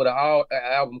came out with an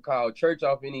album called Church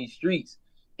Off in These Streets,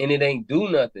 and it ain't do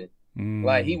nothing.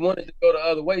 Like, he wanted to go the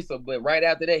other way, but right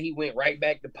after that, he went right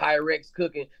back to Pyrex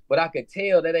cooking. But I could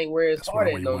tell that ain't where his heart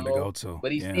at no more.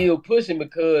 But he's still pushing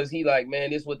because he like,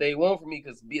 man, this is what they want from me.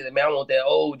 Because, man, I want that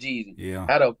old Jeezy. Yeah.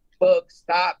 How the fuck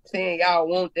stop saying y'all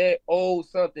want that old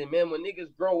something, man? When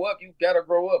niggas grow up, you gotta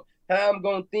grow up. How I'm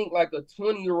gonna think like a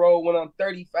 20-year-old when I'm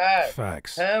 35?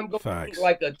 Facts. How I'm gonna think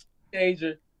like a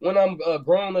teenager when I'm a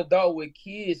grown adult with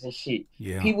kids and shit?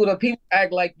 Yeah. People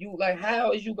act like you, like,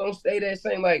 how is you gonna stay that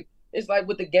same? Like, it's like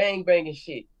with the gangbanging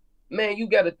shit. Man, you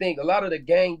got to think, a lot of the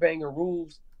gangbanging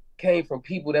rules came from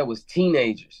people that was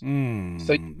teenagers.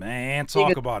 So, man,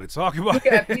 talk about it. You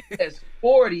got people that's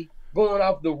 40 going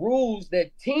off the rules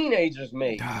that teenagers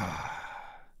made.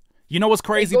 You know what's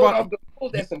crazy about off the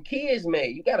rules that some kids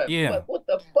made? You got to, what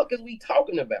the fuck is we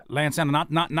talking about? Lantana,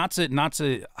 not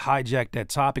to hijack that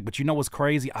topic, but you know what's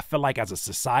crazy? I feel like as a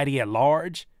society at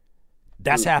large,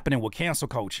 that's happening with cancel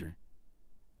culture.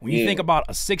 When you think about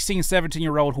a 16,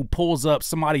 17-year-old who pulls up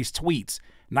somebody's tweets,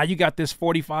 now you got this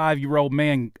 45-year-old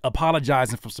man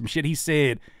apologizing for some shit he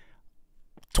said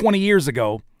 20 years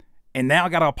ago, and now I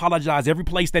got to apologize every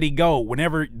place that he go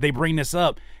whenever they bring this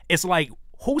up. It's like,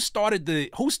 who started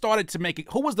to make it?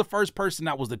 Who was the first person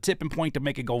that was the tipping point to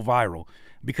make it go viral?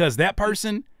 Because that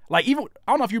person, like, even,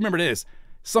 I don't know if you remember this,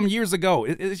 some years ago,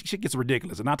 it shit gets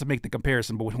ridiculous, and not to make the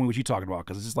comparison between what you talking about,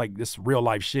 because it's just like this real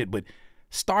life shit, but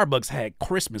Starbucks had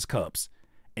Christmas cups,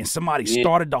 and somebody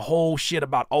started the whole shit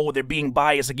about, oh, they're being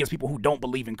biased against people who don't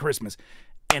believe in Christmas,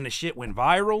 and the shit went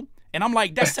viral. And I'm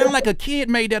like, that sounds like a kid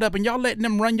made that up, and y'all letting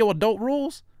them run your adult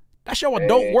rules? That's your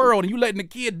adult world, and you letting the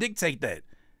kid dictate that.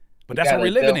 But that's what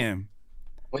we're living in.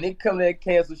 when it come to that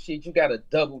cancel shit, you gotta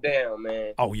double down,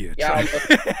 man. Oh yeah, Y'all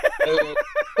know,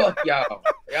 fuck y'all.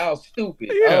 Y'all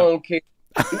stupid. Yeah. I don't care.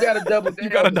 You gotta double down. You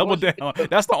gotta double down.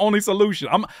 That's the only solution.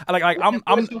 I'm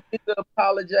once you get to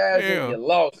apologize, you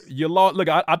lost. You lost. Look,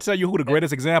 I'll tell you who the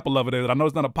greatest example of it is. I know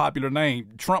it's not a popular name.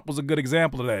 Trump was a good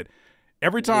example of that.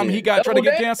 Every time he got tried to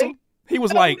get canceled, he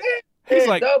was like, he's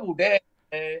like, double down,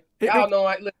 man. Y'all know,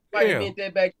 like, look, I meant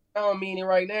that back. I don't mean it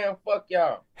right now. Fuck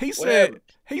y'all. He said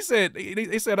that,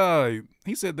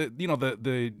 you know,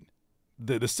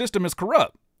 the system is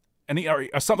corrupt. And or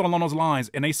something along those lines.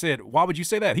 And they said, why would you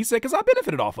say that? He said, because I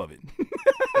benefited off of it.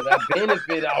 Because I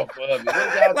benefit off of it. What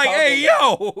y'all like, hey,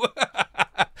 about? yo. What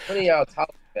are y'all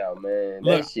talking about, man?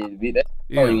 Look, that shit, I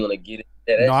don't even want to get it.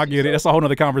 No, I get it. That's a whole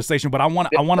nother conversation. But I want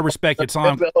to respect your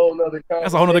time. That's a whole nother conversation.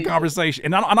 That's a whole nother conversation.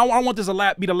 And I don't want this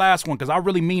to be the last one, because I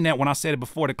really mean that when I said it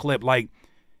before the clip. Like,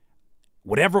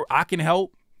 whatever I can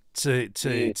help to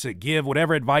give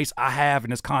whatever advice I have in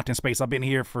this content space. I've been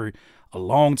here for a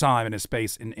long time in this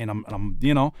space, and I'm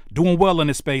you know, doing well in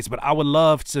this space. But I would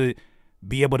love to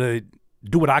be able to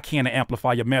do what I can to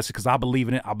amplify your message, because I believe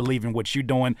in it. I believe in what you're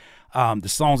doing. The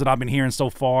songs that I've been hearing so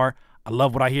far, I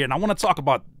love what I hear, and I want to talk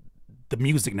about the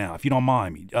music now, if you don't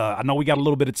mind me. I know we got a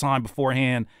little bit of time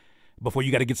beforehand, before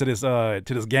you got to get to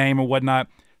this game or whatnot.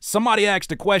 Somebody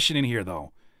asked a question in here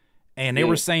though, and they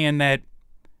were saying that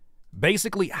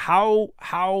basically how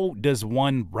does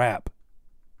one rap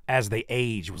as they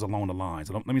age, was along the lines.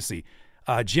 Let me see.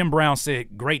 Jim Brown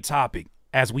said, great topic.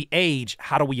 As we age,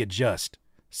 how do we adjust?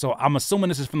 So I'm assuming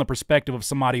this is from the perspective of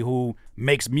somebody who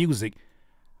makes music.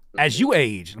 As you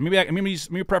age, let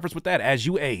me preface with that. As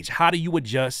you age, how do you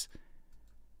adjust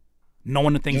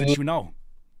knowing the things that you know?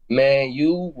 Man,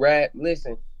 you rap,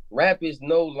 listen, rap is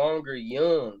no longer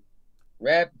young.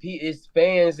 Rap is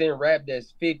fans in rap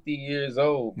that's 50 years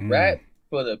old. Rap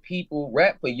for the people,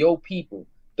 rap for your people.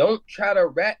 Don't try to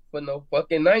rap for no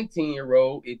fucking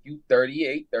 19-year-old if you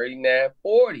 38, 39,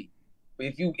 40. But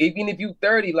even if you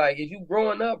 30, like, if you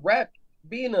growing up, rap,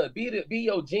 be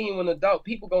your genuine adult.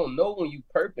 People gonna know when you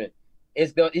perping.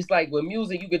 It's like with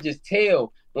music, you could just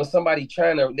tell when somebody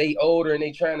they older and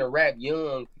they trying to rap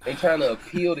young. They trying to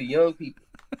appeal to young people.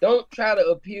 Don't try to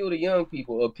appeal to young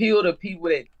people. Appeal to people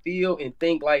that feel and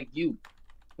think like you.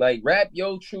 Like, rap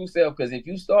your true self. Because if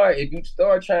you start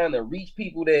trying to reach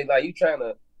people that, like,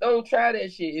 don't try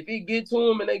that shit. If it get to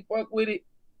them and they fuck with it,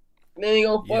 they ain't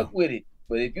gonna fuck with it.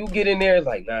 But if you get in there, it's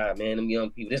like, nah, man, them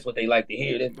young people, this what they like to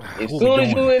hear. As soon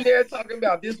as you in there talking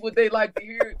about this what they like to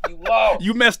hear, you lost.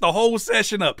 You messed the whole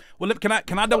session up. Well, can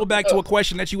I double back to a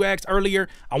question that you asked earlier?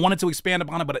 I wanted to expand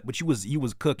upon it, but you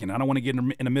was cooking. I don't want to get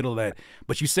in the middle of that.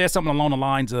 But you said something along the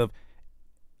lines of,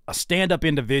 a stand-up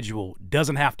individual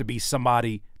doesn't have to be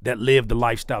somebody that lived the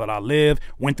lifestyle that I live,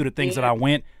 went through the things that I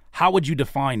went. How would you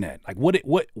define that? Like,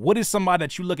 what is somebody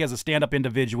that you look as a stand-up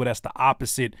individual that's the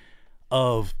opposite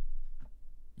of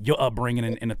your upbringing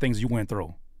and the things you went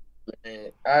through?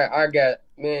 Man, I got,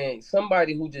 man,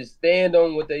 somebody who just stand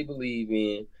on what they believe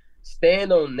in,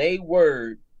 stand on their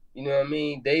word. You know what I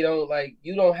mean? They don't, like,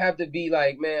 you don't have to be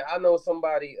like, man, I know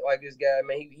somebody like this guy,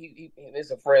 man,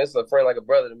 it's a friend like a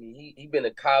brother to me. He been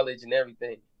to college and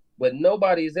everything, but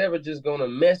nobody is ever just gonna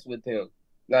mess with him.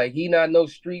 Like, he not no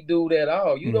street dude at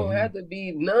all. You don't have to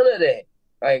be none of that.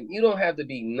 Like, you don't have to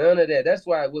be none of that. That's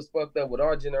why it was fucked up with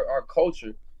our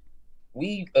culture.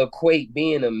 We equate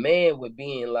being a man with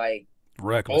being, like,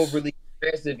 reckless, overly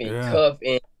aggressive and tough,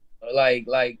 and like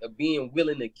being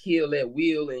willing to kill at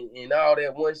will and all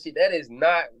that one shit. That is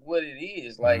not what it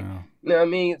is. Like, you know what I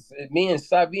mean? It's being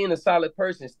a solid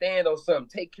person, stand on something,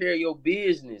 take care of your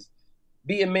business,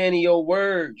 be a man of your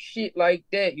word, shit like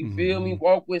that. You feel me?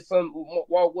 Walk with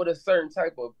a certain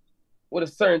type of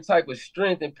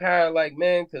strength and power. Like,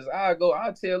 man, because I'll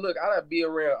be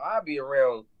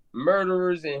around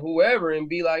murderers and whoever and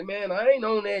be like, man, I ain't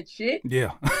on that shit.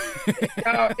 Yeah.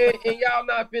 and y'all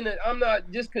not finna, I'm not,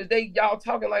 just because y'all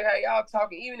talking like how y'all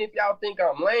talking, even if y'all think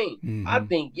I'm lame, I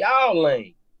think y'all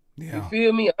lame. You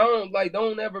feel me? Don't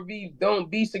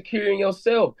be secure in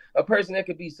yourself. A person that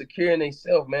could be secure in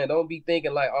themselves, man. Don't be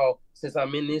thinking like, oh, since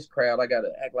I'm in this crowd, I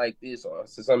gotta act like this, or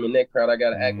since I'm in that crowd, I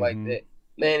gotta act like that.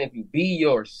 Man, if you be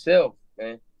yourself,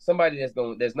 man, somebody that's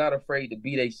not afraid to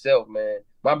be themselves, man.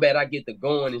 My bad, I get the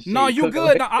going and shit. No, you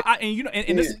good. No,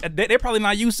 this, they're probably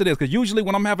not used to this, because usually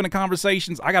when I'm having the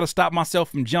conversations, I got to stop myself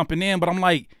from jumping in. But I'm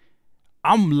like,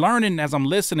 I'm learning as I'm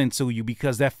listening to you,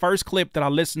 because that first clip that I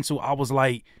listened to, I was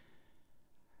like,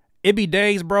 it be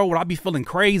days, bro, where I be feeling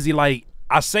crazy. Like,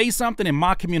 I say something and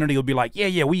my community will be like,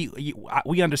 yeah,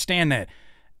 we understand that.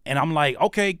 And I'm like,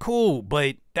 okay, cool,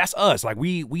 but that's us. Like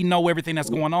we know everything that's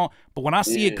going on. But when I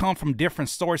see it come from different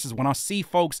sources, when I see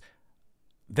folks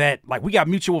that like we got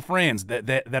mutual friends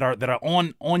that are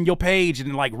on your page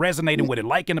and like resonating with it,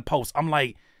 liking the post, I'm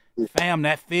like, fam,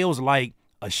 that feels like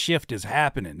a shift is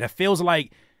happening. That feels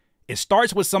like it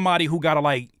starts with somebody who gotta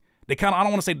like they kind of, I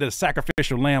don't want to say the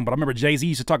sacrificial lamb, but I remember Jay-Z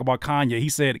used to talk about Kanye. He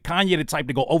said Kanye the type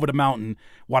to go over the mountain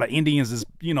while the Indians is,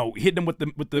 you know, hitting them with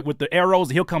the arrows.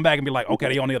 He'll come back and be like, okay,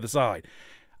 they on the other side.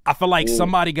 I feel like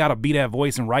somebody gotta be that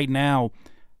voice, and right now,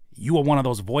 you are one of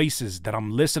those voices that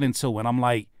I'm listening to, and I'm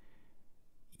like,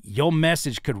 your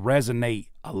message could resonate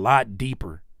a lot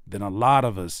deeper than a lot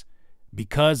of us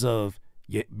because of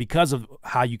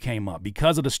how you came up,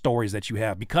 because of the stories that you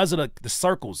have, because of the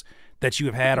circles that you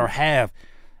have had or have.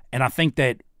 And I think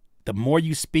that the more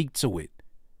you speak to it,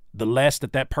 the less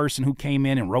that person who came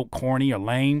in and wrote corny or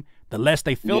lame, the less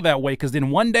they feel that way. Because then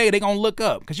one day they're going to look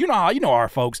up. Because you know our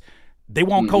folks, they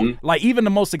won't like even the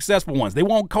most successful ones, they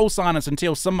won't co-sign us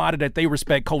until somebody that they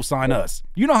respect co-sign us.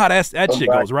 You know how that shit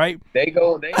goes, right? They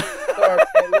start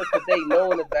saying, look, because they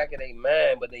know in the back of their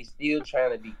mind, but they still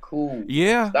trying to be cool.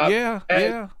 Yeah,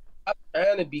 Stop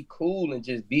trying to be cool and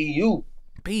just be you.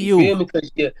 You feel me?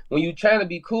 Because when you trying to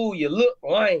be cool, you look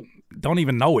lame. Don't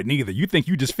even know it neither. You think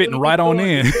you just fitting right on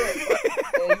in. Man,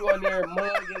 you on there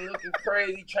mugging, looking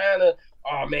crazy, trying to,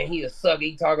 oh man, he a sucker,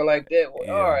 he talking like that.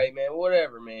 Well, all right, man,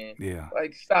 whatever, man. Yeah.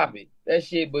 Like, stop it. That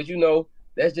shit, but you know,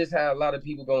 that's just how a lot of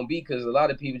people gonna be, because a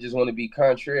lot of people just want to be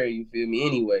contrary, you feel me,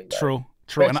 anyway. Like, true.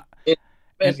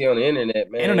 Especially on the internet,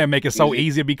 man. Internet make it so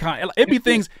easy to be it be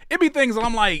things that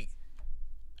I'm like,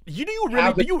 do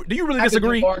you really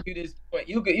disagree? You argue this point?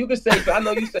 You could say, I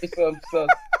know you say some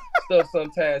stuff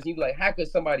sometimes. You be like, how could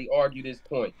somebody argue this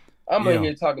point? I'm in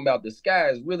here talking about the sky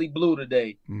is really blue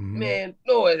today. Man,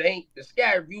 no, it ain't. The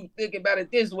sky, if you think about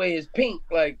it this way, is pink.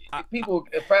 Like, people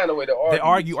find a way to argue. They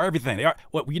argue everything.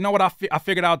 Well, you know what I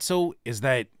figured out too is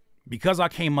that because I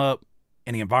came up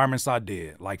in the environments I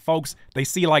did, like folks, they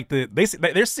see like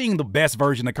they're seeing the best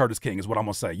version of Curtis King is what I'm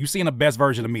gonna say. You seeing the best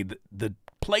version of me. The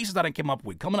places that I came up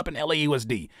with, coming up in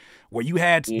LAUSD, where you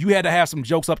had to have some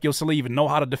jokes up your sleeve and know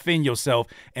how to defend yourself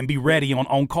and be ready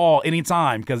on call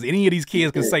anytime, because any of these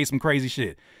kids can say some crazy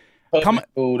shit. You know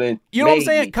what I'm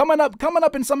saying? Coming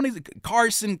up in some of these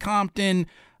Carson, Compton,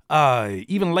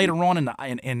 even later on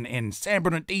in San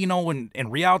Bernardino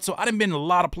and Rialto. I done been in a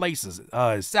lot of places,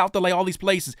 South LA, all these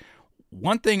places.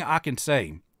 One thing I can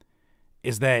say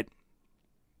is that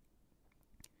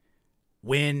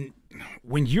when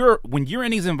you're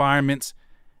in these environments,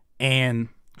 and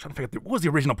I'm trying to figure out what was the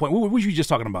original point. What were you just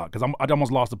talking about? Because I almost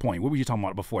lost the point. What were you talking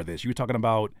about before this? You were talking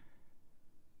about.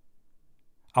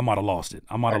 I might have lost it.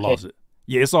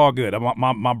 Yeah, it's all good.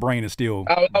 My brain is still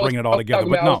bringing it all together.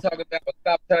 But no, I was talking about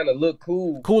stop trying to look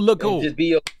cool. Look cool. Just be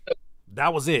yourself.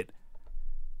 That was it.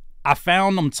 I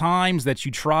found them times that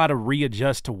you try to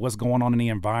readjust to what's going on in the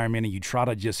environment and you try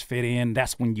to just fit in.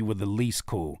 That's when you were the least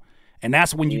cool. And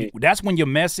that's when that's when your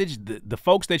message, the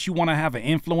folks that you want to have an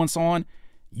influence on,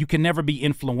 you can never be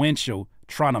influential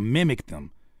trying to mimic them.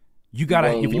 You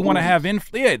gotta, if you want to have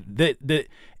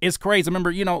it's crazy. I remember,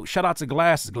 you know, shout out to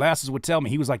Glasses. Glasses would tell me,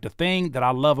 he was like, the thing that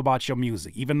I love about your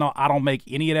music, even though I don't make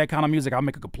any of that kind of music, I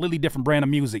make a completely different brand of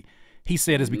music. He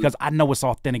said, is because I know it's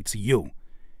authentic to you.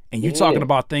 And you're talking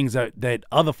about things that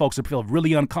other folks would feel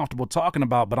really uncomfortable talking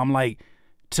about. But I'm like,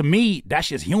 to me, that's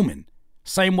just human.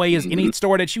 Same way as any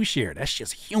story that you share. That's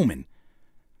just human.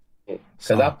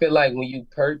 Because I feel like when you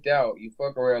perked out, you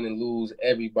fuck around and lose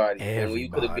everybody. And when you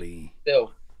could have been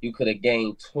yourself, you could have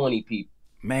gained 20 people.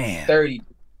 Man. 30.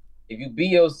 If you be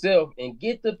yourself and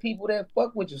get the people that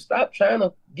fuck with you, stop trying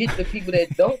to get the people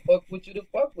that don't fuck with you to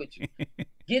fuck with you.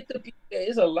 Get the people.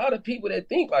 There's a lot of people that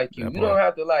think like you. You don't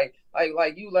have to like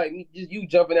you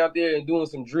jumping out there and doing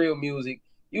some drill music.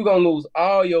 You gonna lose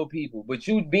all your people. But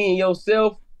you being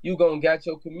yourself, you gonna got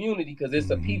your community, because it's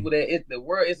the people that it's the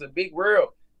world. It's a big world.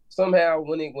 Somehow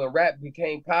when rap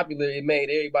became popular, it made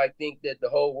everybody think that the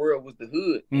whole world was the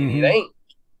hood, and it ain't.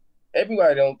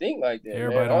 Everybody don't think like that.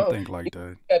 Everybody don't think like that.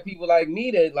 You got people like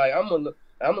me that like I'm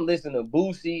gonna listen to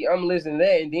Boosie, I'm gonna listen to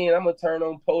that, and then I'm gonna turn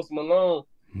on Post Malone.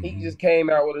 He just came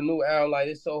out with a new album. Like,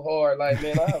 it's so hard. Like,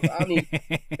 man,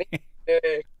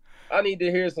 I need to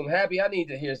hear some happy. I need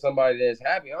to hear somebody that's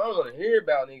happy. I don't want to hear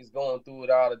about niggas going through it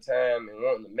all the time and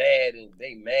wanting to mad and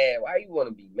they mad. Why you want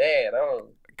to be mad? I don't.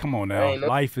 Come on now,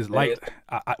 life is like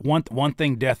one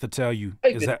thing death to tell you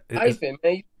is that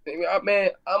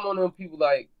man, I'm one of them people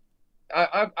like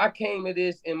I came to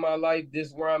this in my life,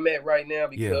 this where I'm at right now,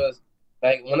 because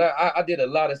like when I did a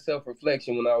lot of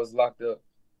self-reflection when I was locked up.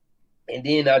 And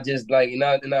then I just like, and I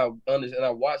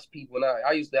watch people, and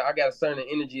I got a certain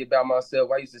energy about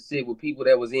myself. I used to sit with people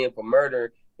that was in for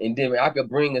murder, and then I could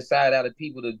bring a side out of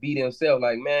people to be themselves.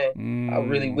 Like, man, I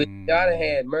really wish I'd have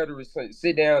had murderers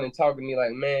sit down and talk to me.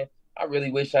 Like, man, I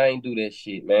really wish I ain't do that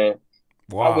shit, man.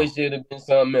 I Wow. wish it'd have been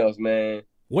something else, man.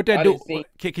 What that I do? didn't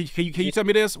see. Can you tell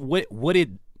me this? What it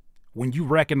when you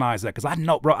recognize that? Because I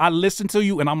know, bro. I listen to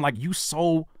you, and I'm like, you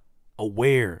so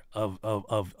aware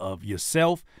of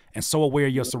yourself and so aware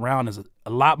of your surroundings a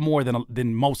lot more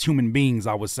than most human beings,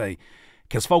 I would say.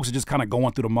 Because folks are just kind of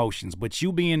going through the motions. But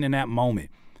you being in that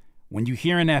moment, when you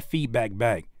hearing that feedback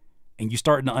back, and you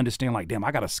starting to understand, like, damn,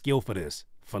 I got a skill for this,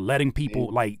 for letting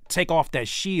people like take off that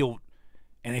shield,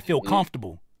 and they feel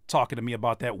comfortable talking to me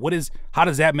about that. How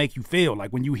does that make you feel?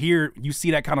 Like when you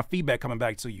see that kind of feedback coming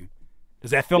back to you,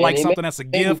 does that feel like something that's a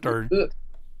gift or?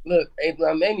 Look, it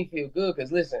made me feel good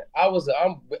because listen,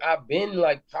 I've been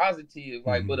like positive,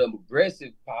 like but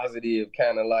aggressive positive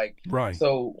kind of like. Right.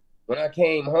 So when I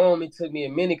came home, it took me a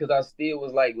minute because I still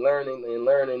was like learning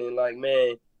and like,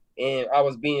 man, and I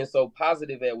was being so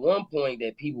positive at one point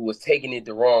that people was taking it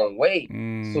the wrong way.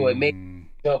 So it made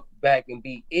me jump back and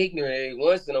be ignorant every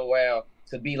once in a while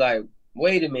to be like,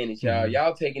 wait a minute,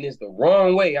 y'all taking this the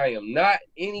wrong way. I am not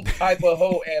any type of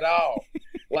hoe at all.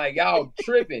 Like y'all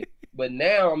tripping. But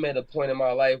now I'm at a point in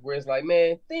my life where it's like,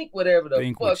 man, think whatever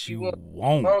the fuck you want.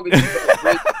 As long as you don't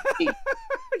bring it to me.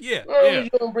 Yeah. As long as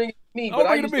you don't bring it to me.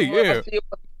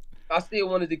 But I still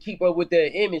wanted to keep up with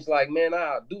that image. Like, man,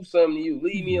 I'll do something to you.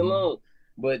 Leave me alone.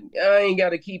 But I ain't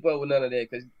got to keep up with none of that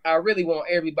because I really want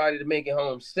everybody to make it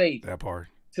home safe. That part.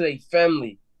 To their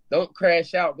family. Don't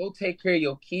crash out. Go take care of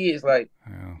your kids. Like,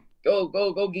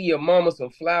 go give your mama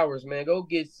some flowers, man. Go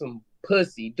get some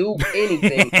pussy. Do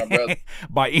anything, my brother.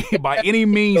 by any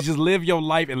means, just live your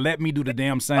life and let me do the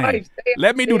damn same.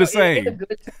 Let me do the same.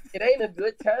 It ain't a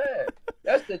good time.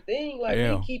 That's the thing. Like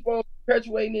we keep on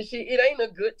perpetuating this shit. It ain't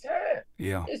a good time.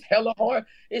 Yeah. It's hella hard.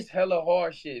 It's hella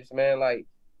hardships, man. Like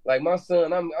my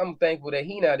son, I'm thankful that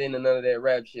he not into none of that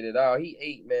rap shit at all. He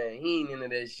 8, man. He ain't into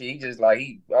that shit. He just like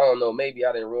I don't know, maybe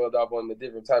I didn't rubbed off on him a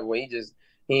different type of way.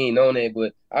 He ain't on that.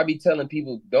 But I be telling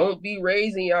people, don't be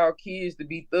raising y'all kids to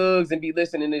be thugs and be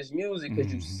listening to this music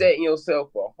because you setting yourself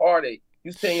for heartache.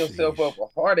 You setting yourself up for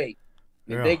heartache.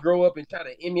 If they grow up and try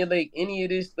to emulate any of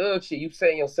this thug shit, you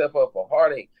setting yourself up for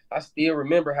heartache. I still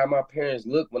remember how my parents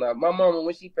looked my mama,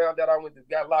 when she found out I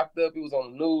got locked up, it was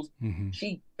on the news.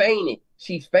 She fainted.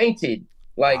 She fainted.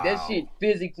 Like that shit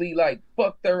physically like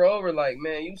fucked her over. Like,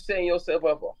 man, you setting yourself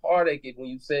up for heartache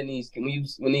when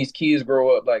when these kids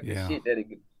grow up, like the shit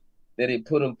that it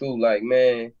put them through. Like,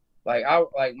 man, like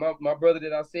my brother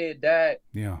that I said died.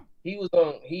 Yeah. He was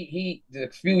on he a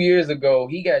few years ago,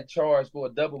 he got charged for a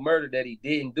double murder that he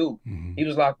didn't do. He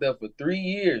was locked up for 3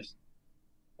 years.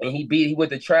 And he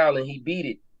went to trial and he beat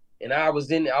it. And I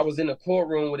was in the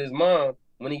courtroom with his mom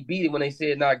when he beat it, when they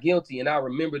said not guilty. And I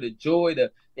remember the joy,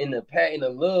 the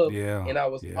love. Yeah, and I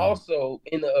was also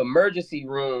in the emergency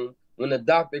room when the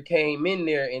doctor came in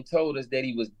there and told us that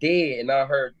he was dead. And I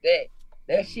heard that.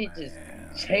 That shit just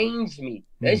changed me.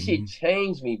 That shit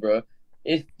changed me, bro.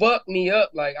 It fucked me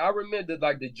up. Like, I remember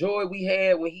like the joy we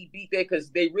had when he beat that,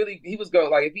 because he was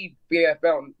going, like, if he got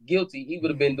found guilty, he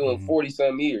would have been doing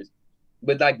 40-some years.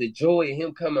 But like the joy of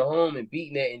him coming home and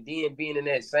beating that, and then being in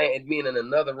that same, and being in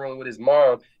another room with his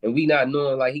mom, and we not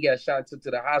knowing, like, he got shot and took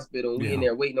to the hospital, and we in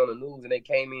there waiting on the news, and they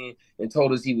came in and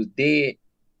told us he was dead.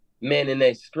 Man, and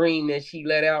that scream that she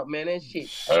let out, man, that shit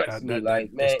hurts me.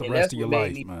 Like, man, and that's what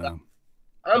made me, man.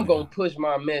 I'm gonna push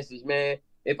my message, man.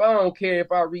 If I don't care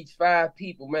if I reach 5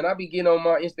 people, man, I be getting on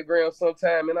my Instagram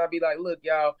sometime, and I be like, look,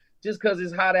 y'all, just because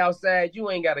it's hot outside, you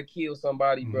ain't got to kill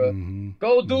somebody, bro.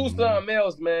 Go do something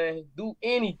else, man. Do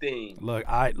anything. Look,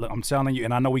 I'm telling you,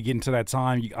 and I know we get into that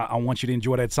time. I want you to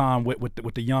enjoy that time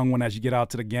with the young one as you get out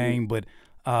to the game. But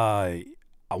I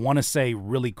want to say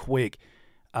really quick,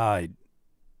 the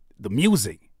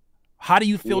music. How do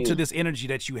you feel to this energy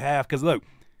that you have? Because, look,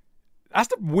 that's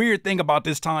the weird thing about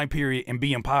this time period and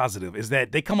being positive, is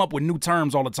that they come up with new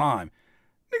terms all the time.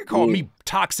 Nigga called me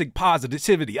toxic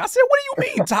positivity. I said, what do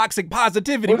you mean toxic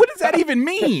positivity? What does that even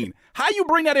mean? How you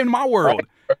bring that in my world?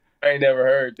 I ain't never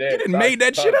heard that. You didn't made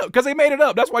that shit up because they made it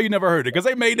up. That's why you never heard it, because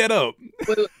they made that up.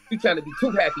 You trying to be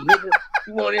too happy, nigga.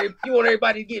 You want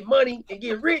everybody to get money and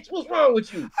get rich. What's wrong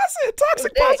with you? I said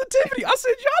toxic positivity. I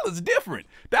said y'all is different.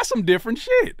 That's some different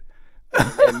shit.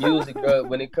 That music, bro.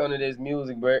 When it comes to this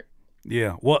music, bro.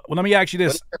 Yeah. Well, let me ask you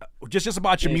this, just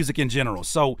about your music in general.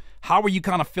 So how are you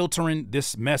kind of filtering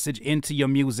this message into your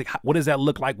music? What does that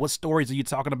look like? What stories are you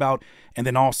talking about? And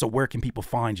then also, where can people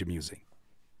find your music?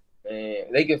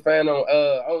 And they can find on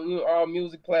all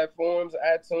music platforms,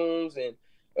 iTunes and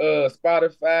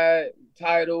Spotify,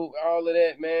 Tidal, all of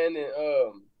that, man.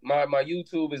 And my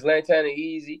YouTube is Lantana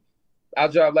Easy. I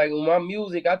drop like my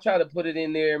music, I try to put it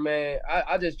in there, man.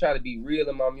 I just try to be real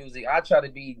in my music. I try to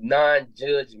be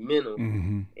non-judgmental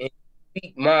Mm-hmm. and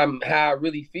speak my how I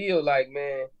really feel. Like,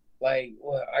 man, like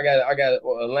well, I got a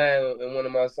line in one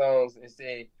of my songs and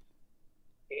said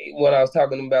when I was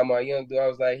talking about my young dude, I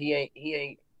was like, he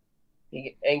ain't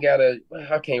got a.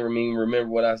 I can't remember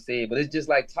what I said, but it's just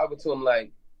like talking to him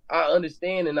like I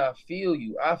understand and I feel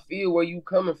you. I feel where you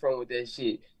coming from with that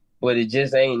shit, but it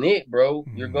just ain't it, bro.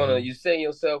 Mm-hmm. You setting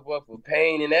yourself up for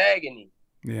pain and agony.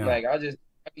 Yeah. Like I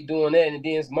be doing that, and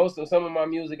then some of my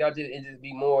music, it just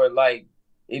be more like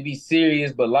it be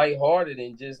serious but lighthearted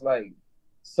and just like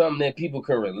something that people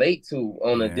can relate to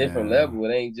on a different Yeah. level.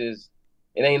 It ain't just.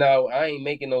 It ain't all. I ain't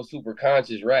making no super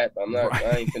conscious rap. I'm not. Right.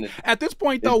 I ain't finna. At this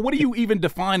point, though, This, what do you even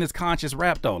define as conscious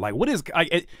rap, though? Like, what is?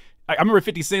 I remember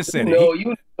 50 Cent said it. you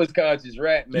know what's conscious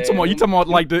rap, man. You talking about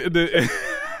like the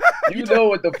You know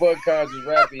what the fuck conscious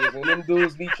rap is. When them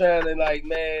dudes be trying to like,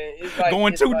 man,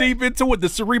 going too deep into it, the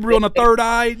cerebral and the third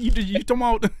eye. You talking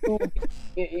about?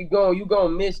 you gonna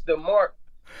miss the mark.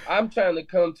 I'm trying to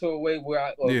come to a way where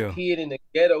a Yeah. kid in the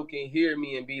ghetto can hear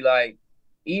me and be like,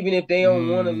 even if they don't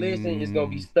want to listen, it's gonna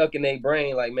be stuck in their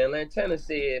brain. Like, man, Lantana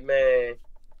said, man,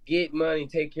 get money,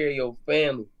 take care of your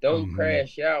family. Don't Mm-hmm.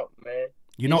 crash out, man. This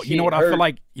You know shit what I feel hurt.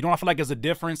 like. You know what I feel like is a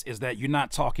difference is that you're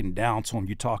not talking down to him.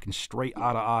 You're talking straight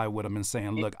eye to eye with him and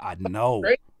saying, "Look, I know."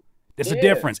 Straight. There's a Yeah.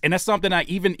 difference, and that's something I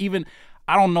even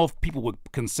I don't know if people would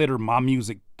consider my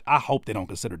music. I hope they don't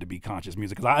consider it to be conscious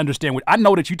music because I understand what I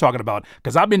know that you're talking about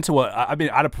because I've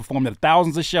performed at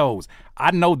thousands of shows.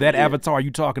 I know that Yeah. avatar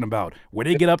you talking about where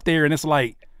they get up there and it's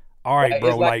like, all right, Like, bro,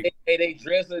 it's like like they they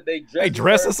dress a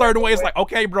dress a certain type certain of way. It's way. like,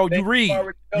 okay, bro, They you read,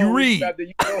 already you know it's read. about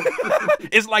to.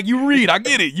 It's like you read. I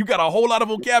get it. You got a whole lot of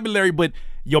vocabulary, but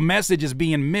your message is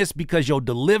being missed because your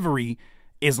delivery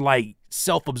is like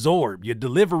self-absorbed. Your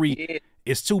delivery Yeah,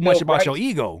 is too much self about your righteous.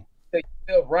 ego.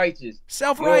 Self righteous. You don't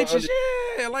Self-righteous, under,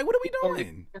 yeah. Like, what are we you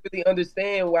doing? don't really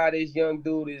understand why this young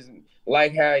dude is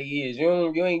like how he is. You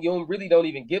don't really don't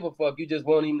even give a fuck. You just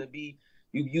want him to be.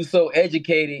 You so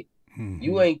educated. You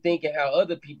Mm-hmm. ain't thinking how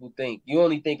other people think. You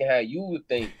only thinking how you would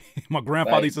think. My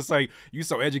grandfather Like used to say, "You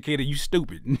so educated, you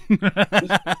stupid." you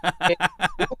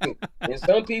stupid. And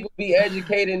some people be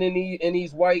educated in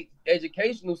these white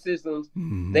educational systems. They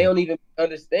Mm-hmm. don't even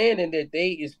understanding that they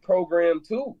is programmed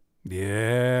too.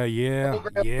 Yeah, yeah,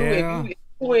 Programmed too.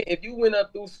 yeah. If you went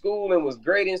up through school and was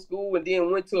great in school and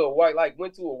then went to a white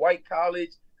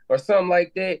college or something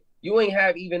like that, you ain't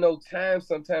have even no time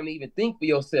sometimes to even think for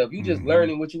yourself. You just Mm-hmm.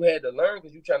 learning what you had to learn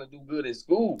because you trying to do good in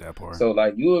school. That part. So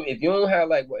like if you don't have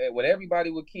like what everybody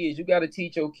with kids, you got to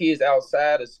teach your kids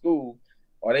outside of school,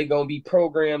 or they gonna be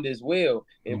programmed as well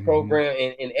and Mm-hmm. program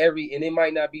and it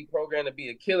might not be programmed to be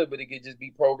a killer, but it could just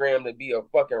be programmed to be a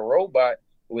fucking robot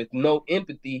with no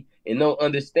empathy and no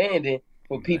understanding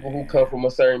for people who come Man. from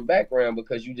a certain background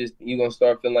because you're gonna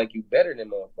start feeling like you better than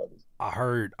motherfuckers. I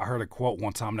heard a quote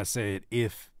one time that said,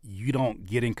 "If you don't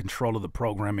get in control of the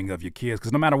programming of your kids,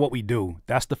 because no matter what we do,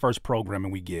 that's the first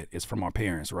programming we get is from our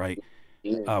parents, right?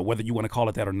 Yeah, Whether you want to call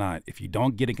it that or not. If you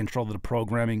don't get in control of the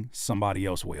programming, somebody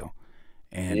else will.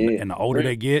 yeah, And the older real.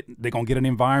 they get, they're gonna get in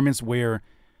environments where,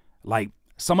 like,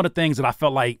 some of the things that I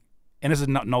felt like, and this is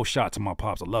no shot to my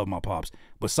pops, I love my pops,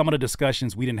 but some of the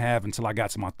discussions we didn't have until I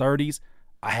got to my 30s,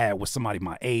 I had with somebody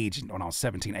my age when I was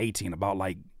 17, 18 about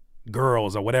like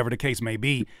girls or whatever the case may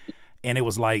be, and it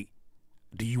was like,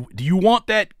 do you want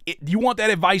that? Do you want that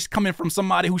advice coming from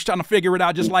somebody who's trying to figure it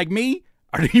out just like me,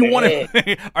 or do you want Man,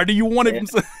 it? Or do you want it man,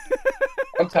 from?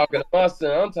 I'm talking to my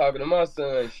son. I'm talking to my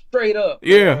son straight up,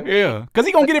 Yeah, man. yeah, because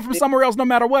he gonna get it from somewhere else no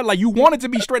matter what. Like you want it to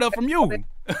be straight up from you.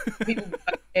 People be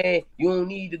like, man, you don't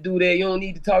need to do that. You don't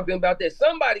need to talk to him about that.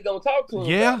 Somebody gonna talk to him about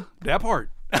Yeah, it. that part.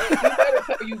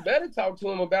 You better talk to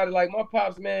him about it. Like my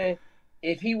pops, man.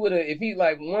 If he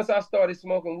like once I started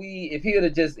smoking weed, if he would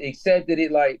have just accepted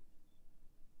it, like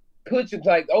put you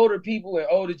like older people and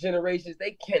older generations,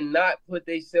 they cannot put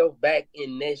themselves back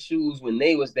in their shoes when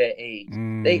they was that age.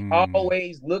 They Mm,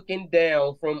 always looking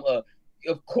down from a.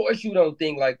 Of course, you don't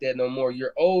think like that no more.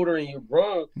 You're older and you're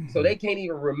grown, so hmm they can't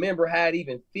even remember how it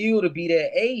even feel to be that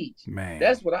age. Man.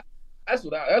 That's what I.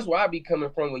 That's where I be coming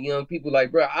from with young people.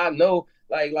 Like, bro, I know,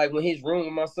 like when his room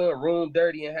with my son room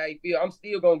dirty and how he feel, I'm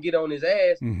still gonna get on his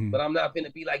ass, hmm but I'm not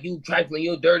finna be like you trifling,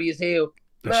 you're dirty as hell.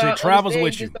 That shit Nah, travels understand? You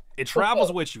with just you. don't It give a travels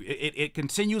fuck. with you. It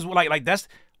continues with like that's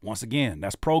once again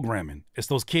that's programming. It's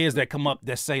those kids that come up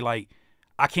that say like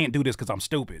I can't do this because I'm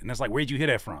stupid, and it's like where'd you hear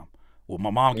that from? Well, my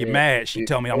mom get Yeah, mad. She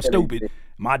tell me I'm stupid.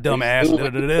 My dumb they ass. Da,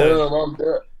 stupid. da, da, They da. dumb. I'm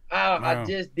dumb. I Yeah.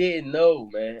 just didn't know,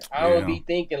 man. I don't Yeah. be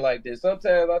thinking like this.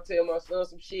 Sometimes I tell my son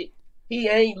some shit. He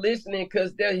ain't listening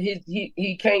because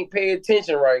he can't pay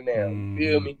attention right now. You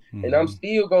feel Mm-hmm. me? And I'm Mm-hmm.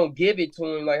 still gonna give it to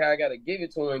him like how I gotta give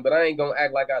it to him, but I ain't gonna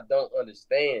act like I don't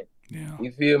understand. Yeah.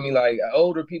 You feel me? Like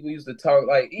older people used to talk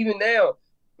like even now,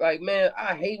 like man,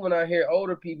 I hate when I hear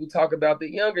older people talk about the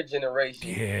younger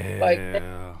generation. Like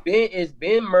Yeah. it's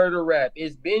been murder rap,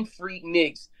 it's been freak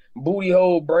nicks, booty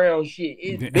hole brown shit.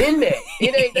 It's been that.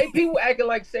 It ain't they people acting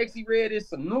like Sexy Red is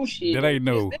some new shit. That ain't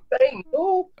new. This ain't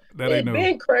new. That ain't It new.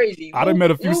 been crazy. I done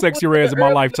met a few Luke was sexy in the reds in my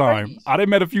early lifetime. 90s. I done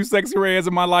met a few sexy reds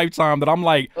in my lifetime that I'm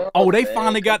like, oh, they Man,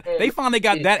 finally got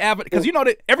that avenue. Because you know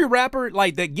that every rapper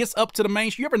like that gets up to the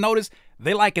mainstream. You ever notice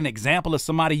they like an example of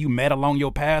somebody you met along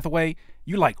your pathway?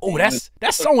 You like, oh, that's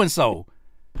so and so.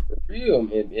 For real,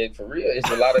 and for real, it's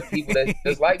a lot of people that's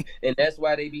just like, and that's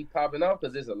why they be popping off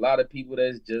because there's a lot of people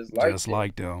that's just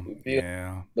like them. Yeah.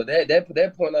 Yeah. But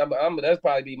that point, that's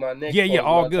probably be my next. Yeah,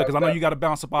 all good. Because I know about. you got to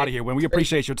bounce up out of here. When we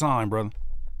appreciate your time, brother.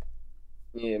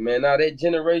 Yeah, man. Now that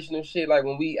generational shit, like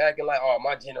when we acting like, oh,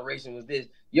 my generation was this.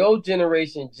 Your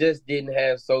generation just didn't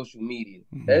have social media.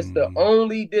 That's the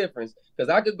only difference. Because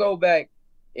I could go back.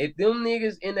 If them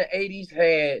niggas in the 80s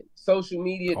had social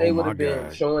media, they would have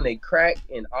been showing they crack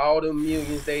and all the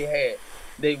millions they had.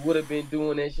 They would have been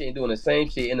doing that shit and doing the same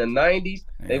shit. In the 90s,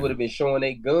 they would have been showing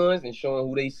their guns and showing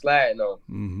who they sliding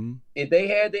on. If they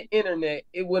had the internet,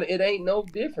 it ain't no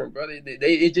different, brother.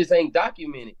 It just ain't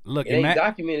documented. Look, it ain't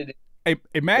documented.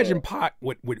 Imagine Pac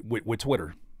with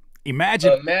Twitter.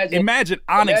 Imagine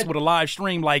Onyx with a live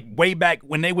stream like way back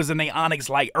when they was in the Onyx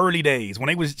like early days when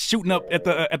they was shooting up at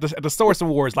the Source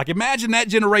Awards. Like imagine that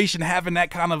generation having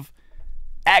that kind of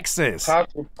access.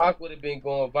 Pac would have been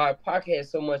going viral. Pac had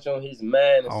so much on his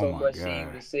mind and so much shit he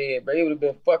would have said, bro. He would have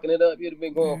been fucking it up. He would have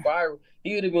been going viral.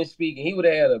 He would have been speaking. He would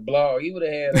have had a blog. He would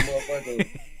have had a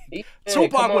motherfucking.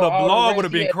 Tupac with a blog would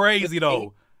have been crazy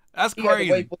though. That's crazy. He had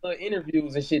to wait for the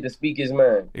interviews and shit to speak his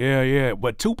mind. Yeah.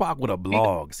 But Tupac with a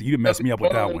blog, so you messed me up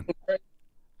with that one.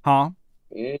 Huh?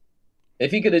 Yeah.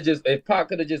 If Pac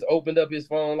could have just opened up his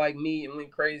phone like me and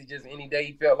went crazy just any day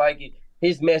he felt like it,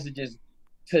 his messages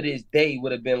to this day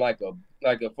would have been like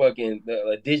a fucking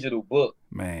digital book.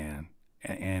 Man,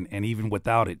 and even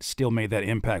without it, still made that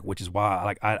impact, which is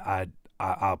why I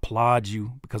applaud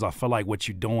you because I feel like what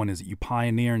you're doing is you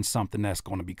pioneering something that's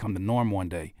going to become the norm one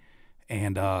day.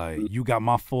 And you got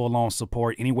my full-on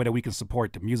support. Any way that we can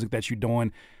support the music that you're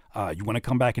doing, you want to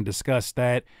come back and discuss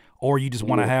that, or you just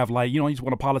want to have like, you just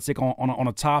want to politic on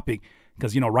a topic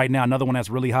because, right now, another one that's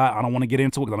really hot, I don't want to get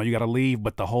into it because I know you got to leave,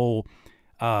 but the whole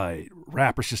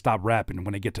rappers should stop rapping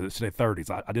when they get to their 30s.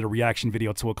 I did a reaction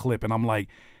video to a clip, and I'm like,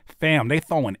 fam, they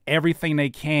throwing everything they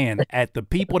can at the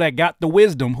people that got the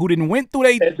wisdom who didn't went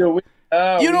through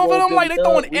you know what I'm like? They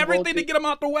throwing everything to get them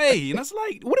out the way. And it's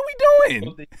like, what are we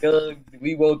doing?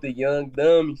 We want the young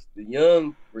dummies, the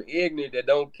young ignorant that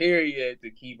don't care yet to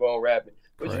keep on rapping.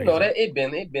 But Crazy. that it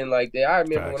been like that. I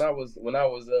remember when I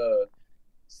was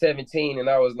 17 and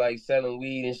I was like selling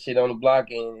weed and shit on the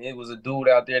block, and it was a dude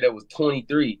out there that was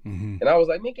 23. And I was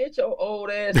like, man, get your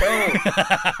old ass home.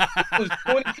 It was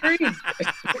 23.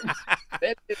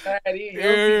 That's just how it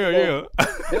is.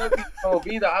 Young people don't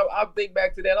be there. I think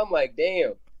back to that. I'm like,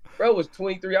 damn, bro was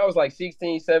 23. I was like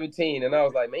 16, 17. And I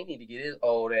was like, man, he need to get his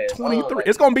old ass 23. Like,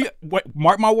 it's going to be,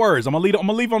 mark my words. I'm going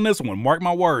to leave on this one. Mark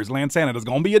my words, Lantana. There's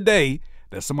going to be a day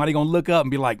that somebody going to look up and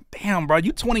be like, damn, bro,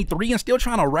 you 23 and still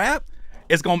trying to rap?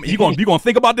 You're gonna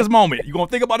think about this moment. You're gonna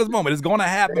think about this moment. It's gonna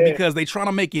happen because they trying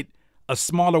to make it a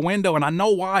smaller window, and I know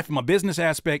why. From a business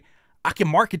aspect, I can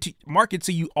market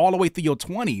to you all the way through your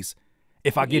 20s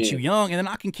if I get you young, and then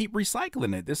I can keep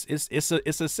recycling it.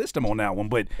 It's a system on that one.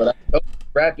 But I know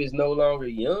rap is no longer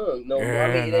young. No,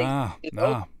 I mean,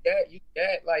 nah. You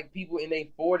got like people in their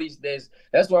 40s.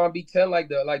 That's why I be telling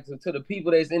to the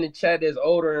people that's in the chat that's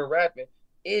older and rapping.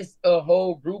 It's a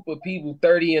whole group of people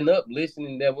 30 and up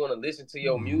listening that want to listen to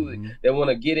your music, that want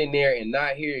to get in there and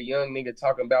not hear a young nigga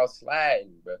talking about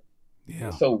sliding, bro. Yeah.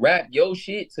 So rap your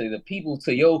shit to the people,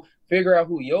 figure out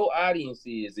who your audience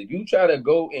is. If you try to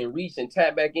go and reach and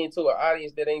tap back into an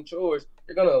audience that ain't yours,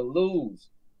 you're going to lose.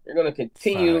 You're going to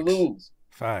continue to lose.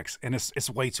 Facts. And it's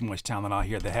way too much talent out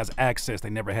here that has access they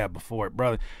never had before.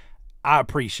 Brother, I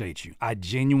appreciate you. I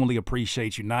genuinely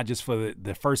appreciate you, not just for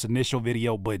the first initial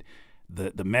video, but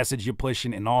the message you're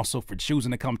pushing, and also for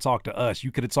choosing to come talk to us.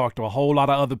 You could have talked to a whole lot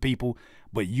of other people,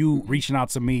 but you reaching out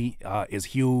to me is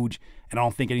huge, and I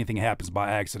don't think anything happens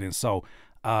by accident. So,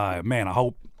 man, I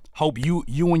hope you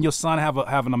and your son have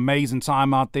an amazing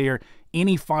time out there.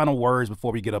 Any final words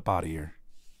before we get up out of here?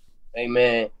 Hey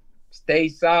man, stay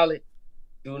solid.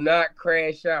 Do not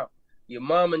crash out. Your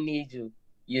mama needs you.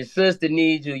 Your sister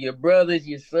needs you. Your brothers,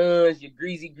 your sons, your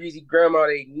greasy grandma,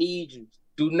 they need you.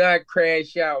 Do not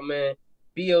crash out, man.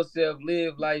 Be yourself,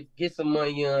 live life, get some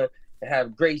money on, and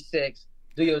have great sex.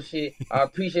 Do your shit. I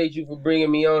appreciate you for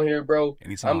bringing me on here, bro. I'm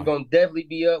Anytime. gonna definitely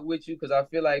be up with you because I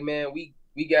feel like, man, we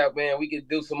could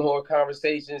do some more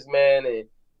conversations, man,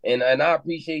 and I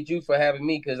appreciate you for having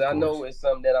me because Of I course. know it's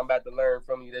something that I'm about to learn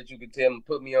from you that you can tell me,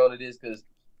 put me on to this because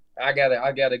I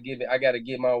gotta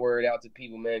get my word out to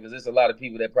people, man, because there's a lot of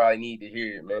people that probably need to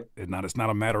hear it, man. It's not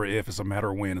a matter of if, it's a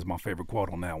matter of when is my favorite quote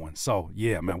on that one. So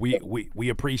yeah, man, we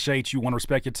appreciate you. Want to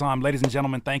respect your time. Ladies and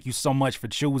gentlemen, thank you so much for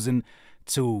choosing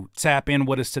to tap in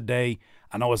with us today.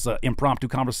 I know it's an impromptu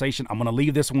conversation. I'm gonna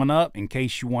leave this one up in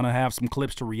case you want to have some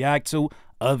clips to react to.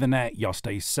 Other than that, y'all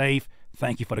stay safe.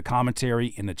 Thank you for the commentary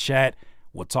in the chat.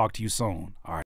 We'll talk to you soon. All right.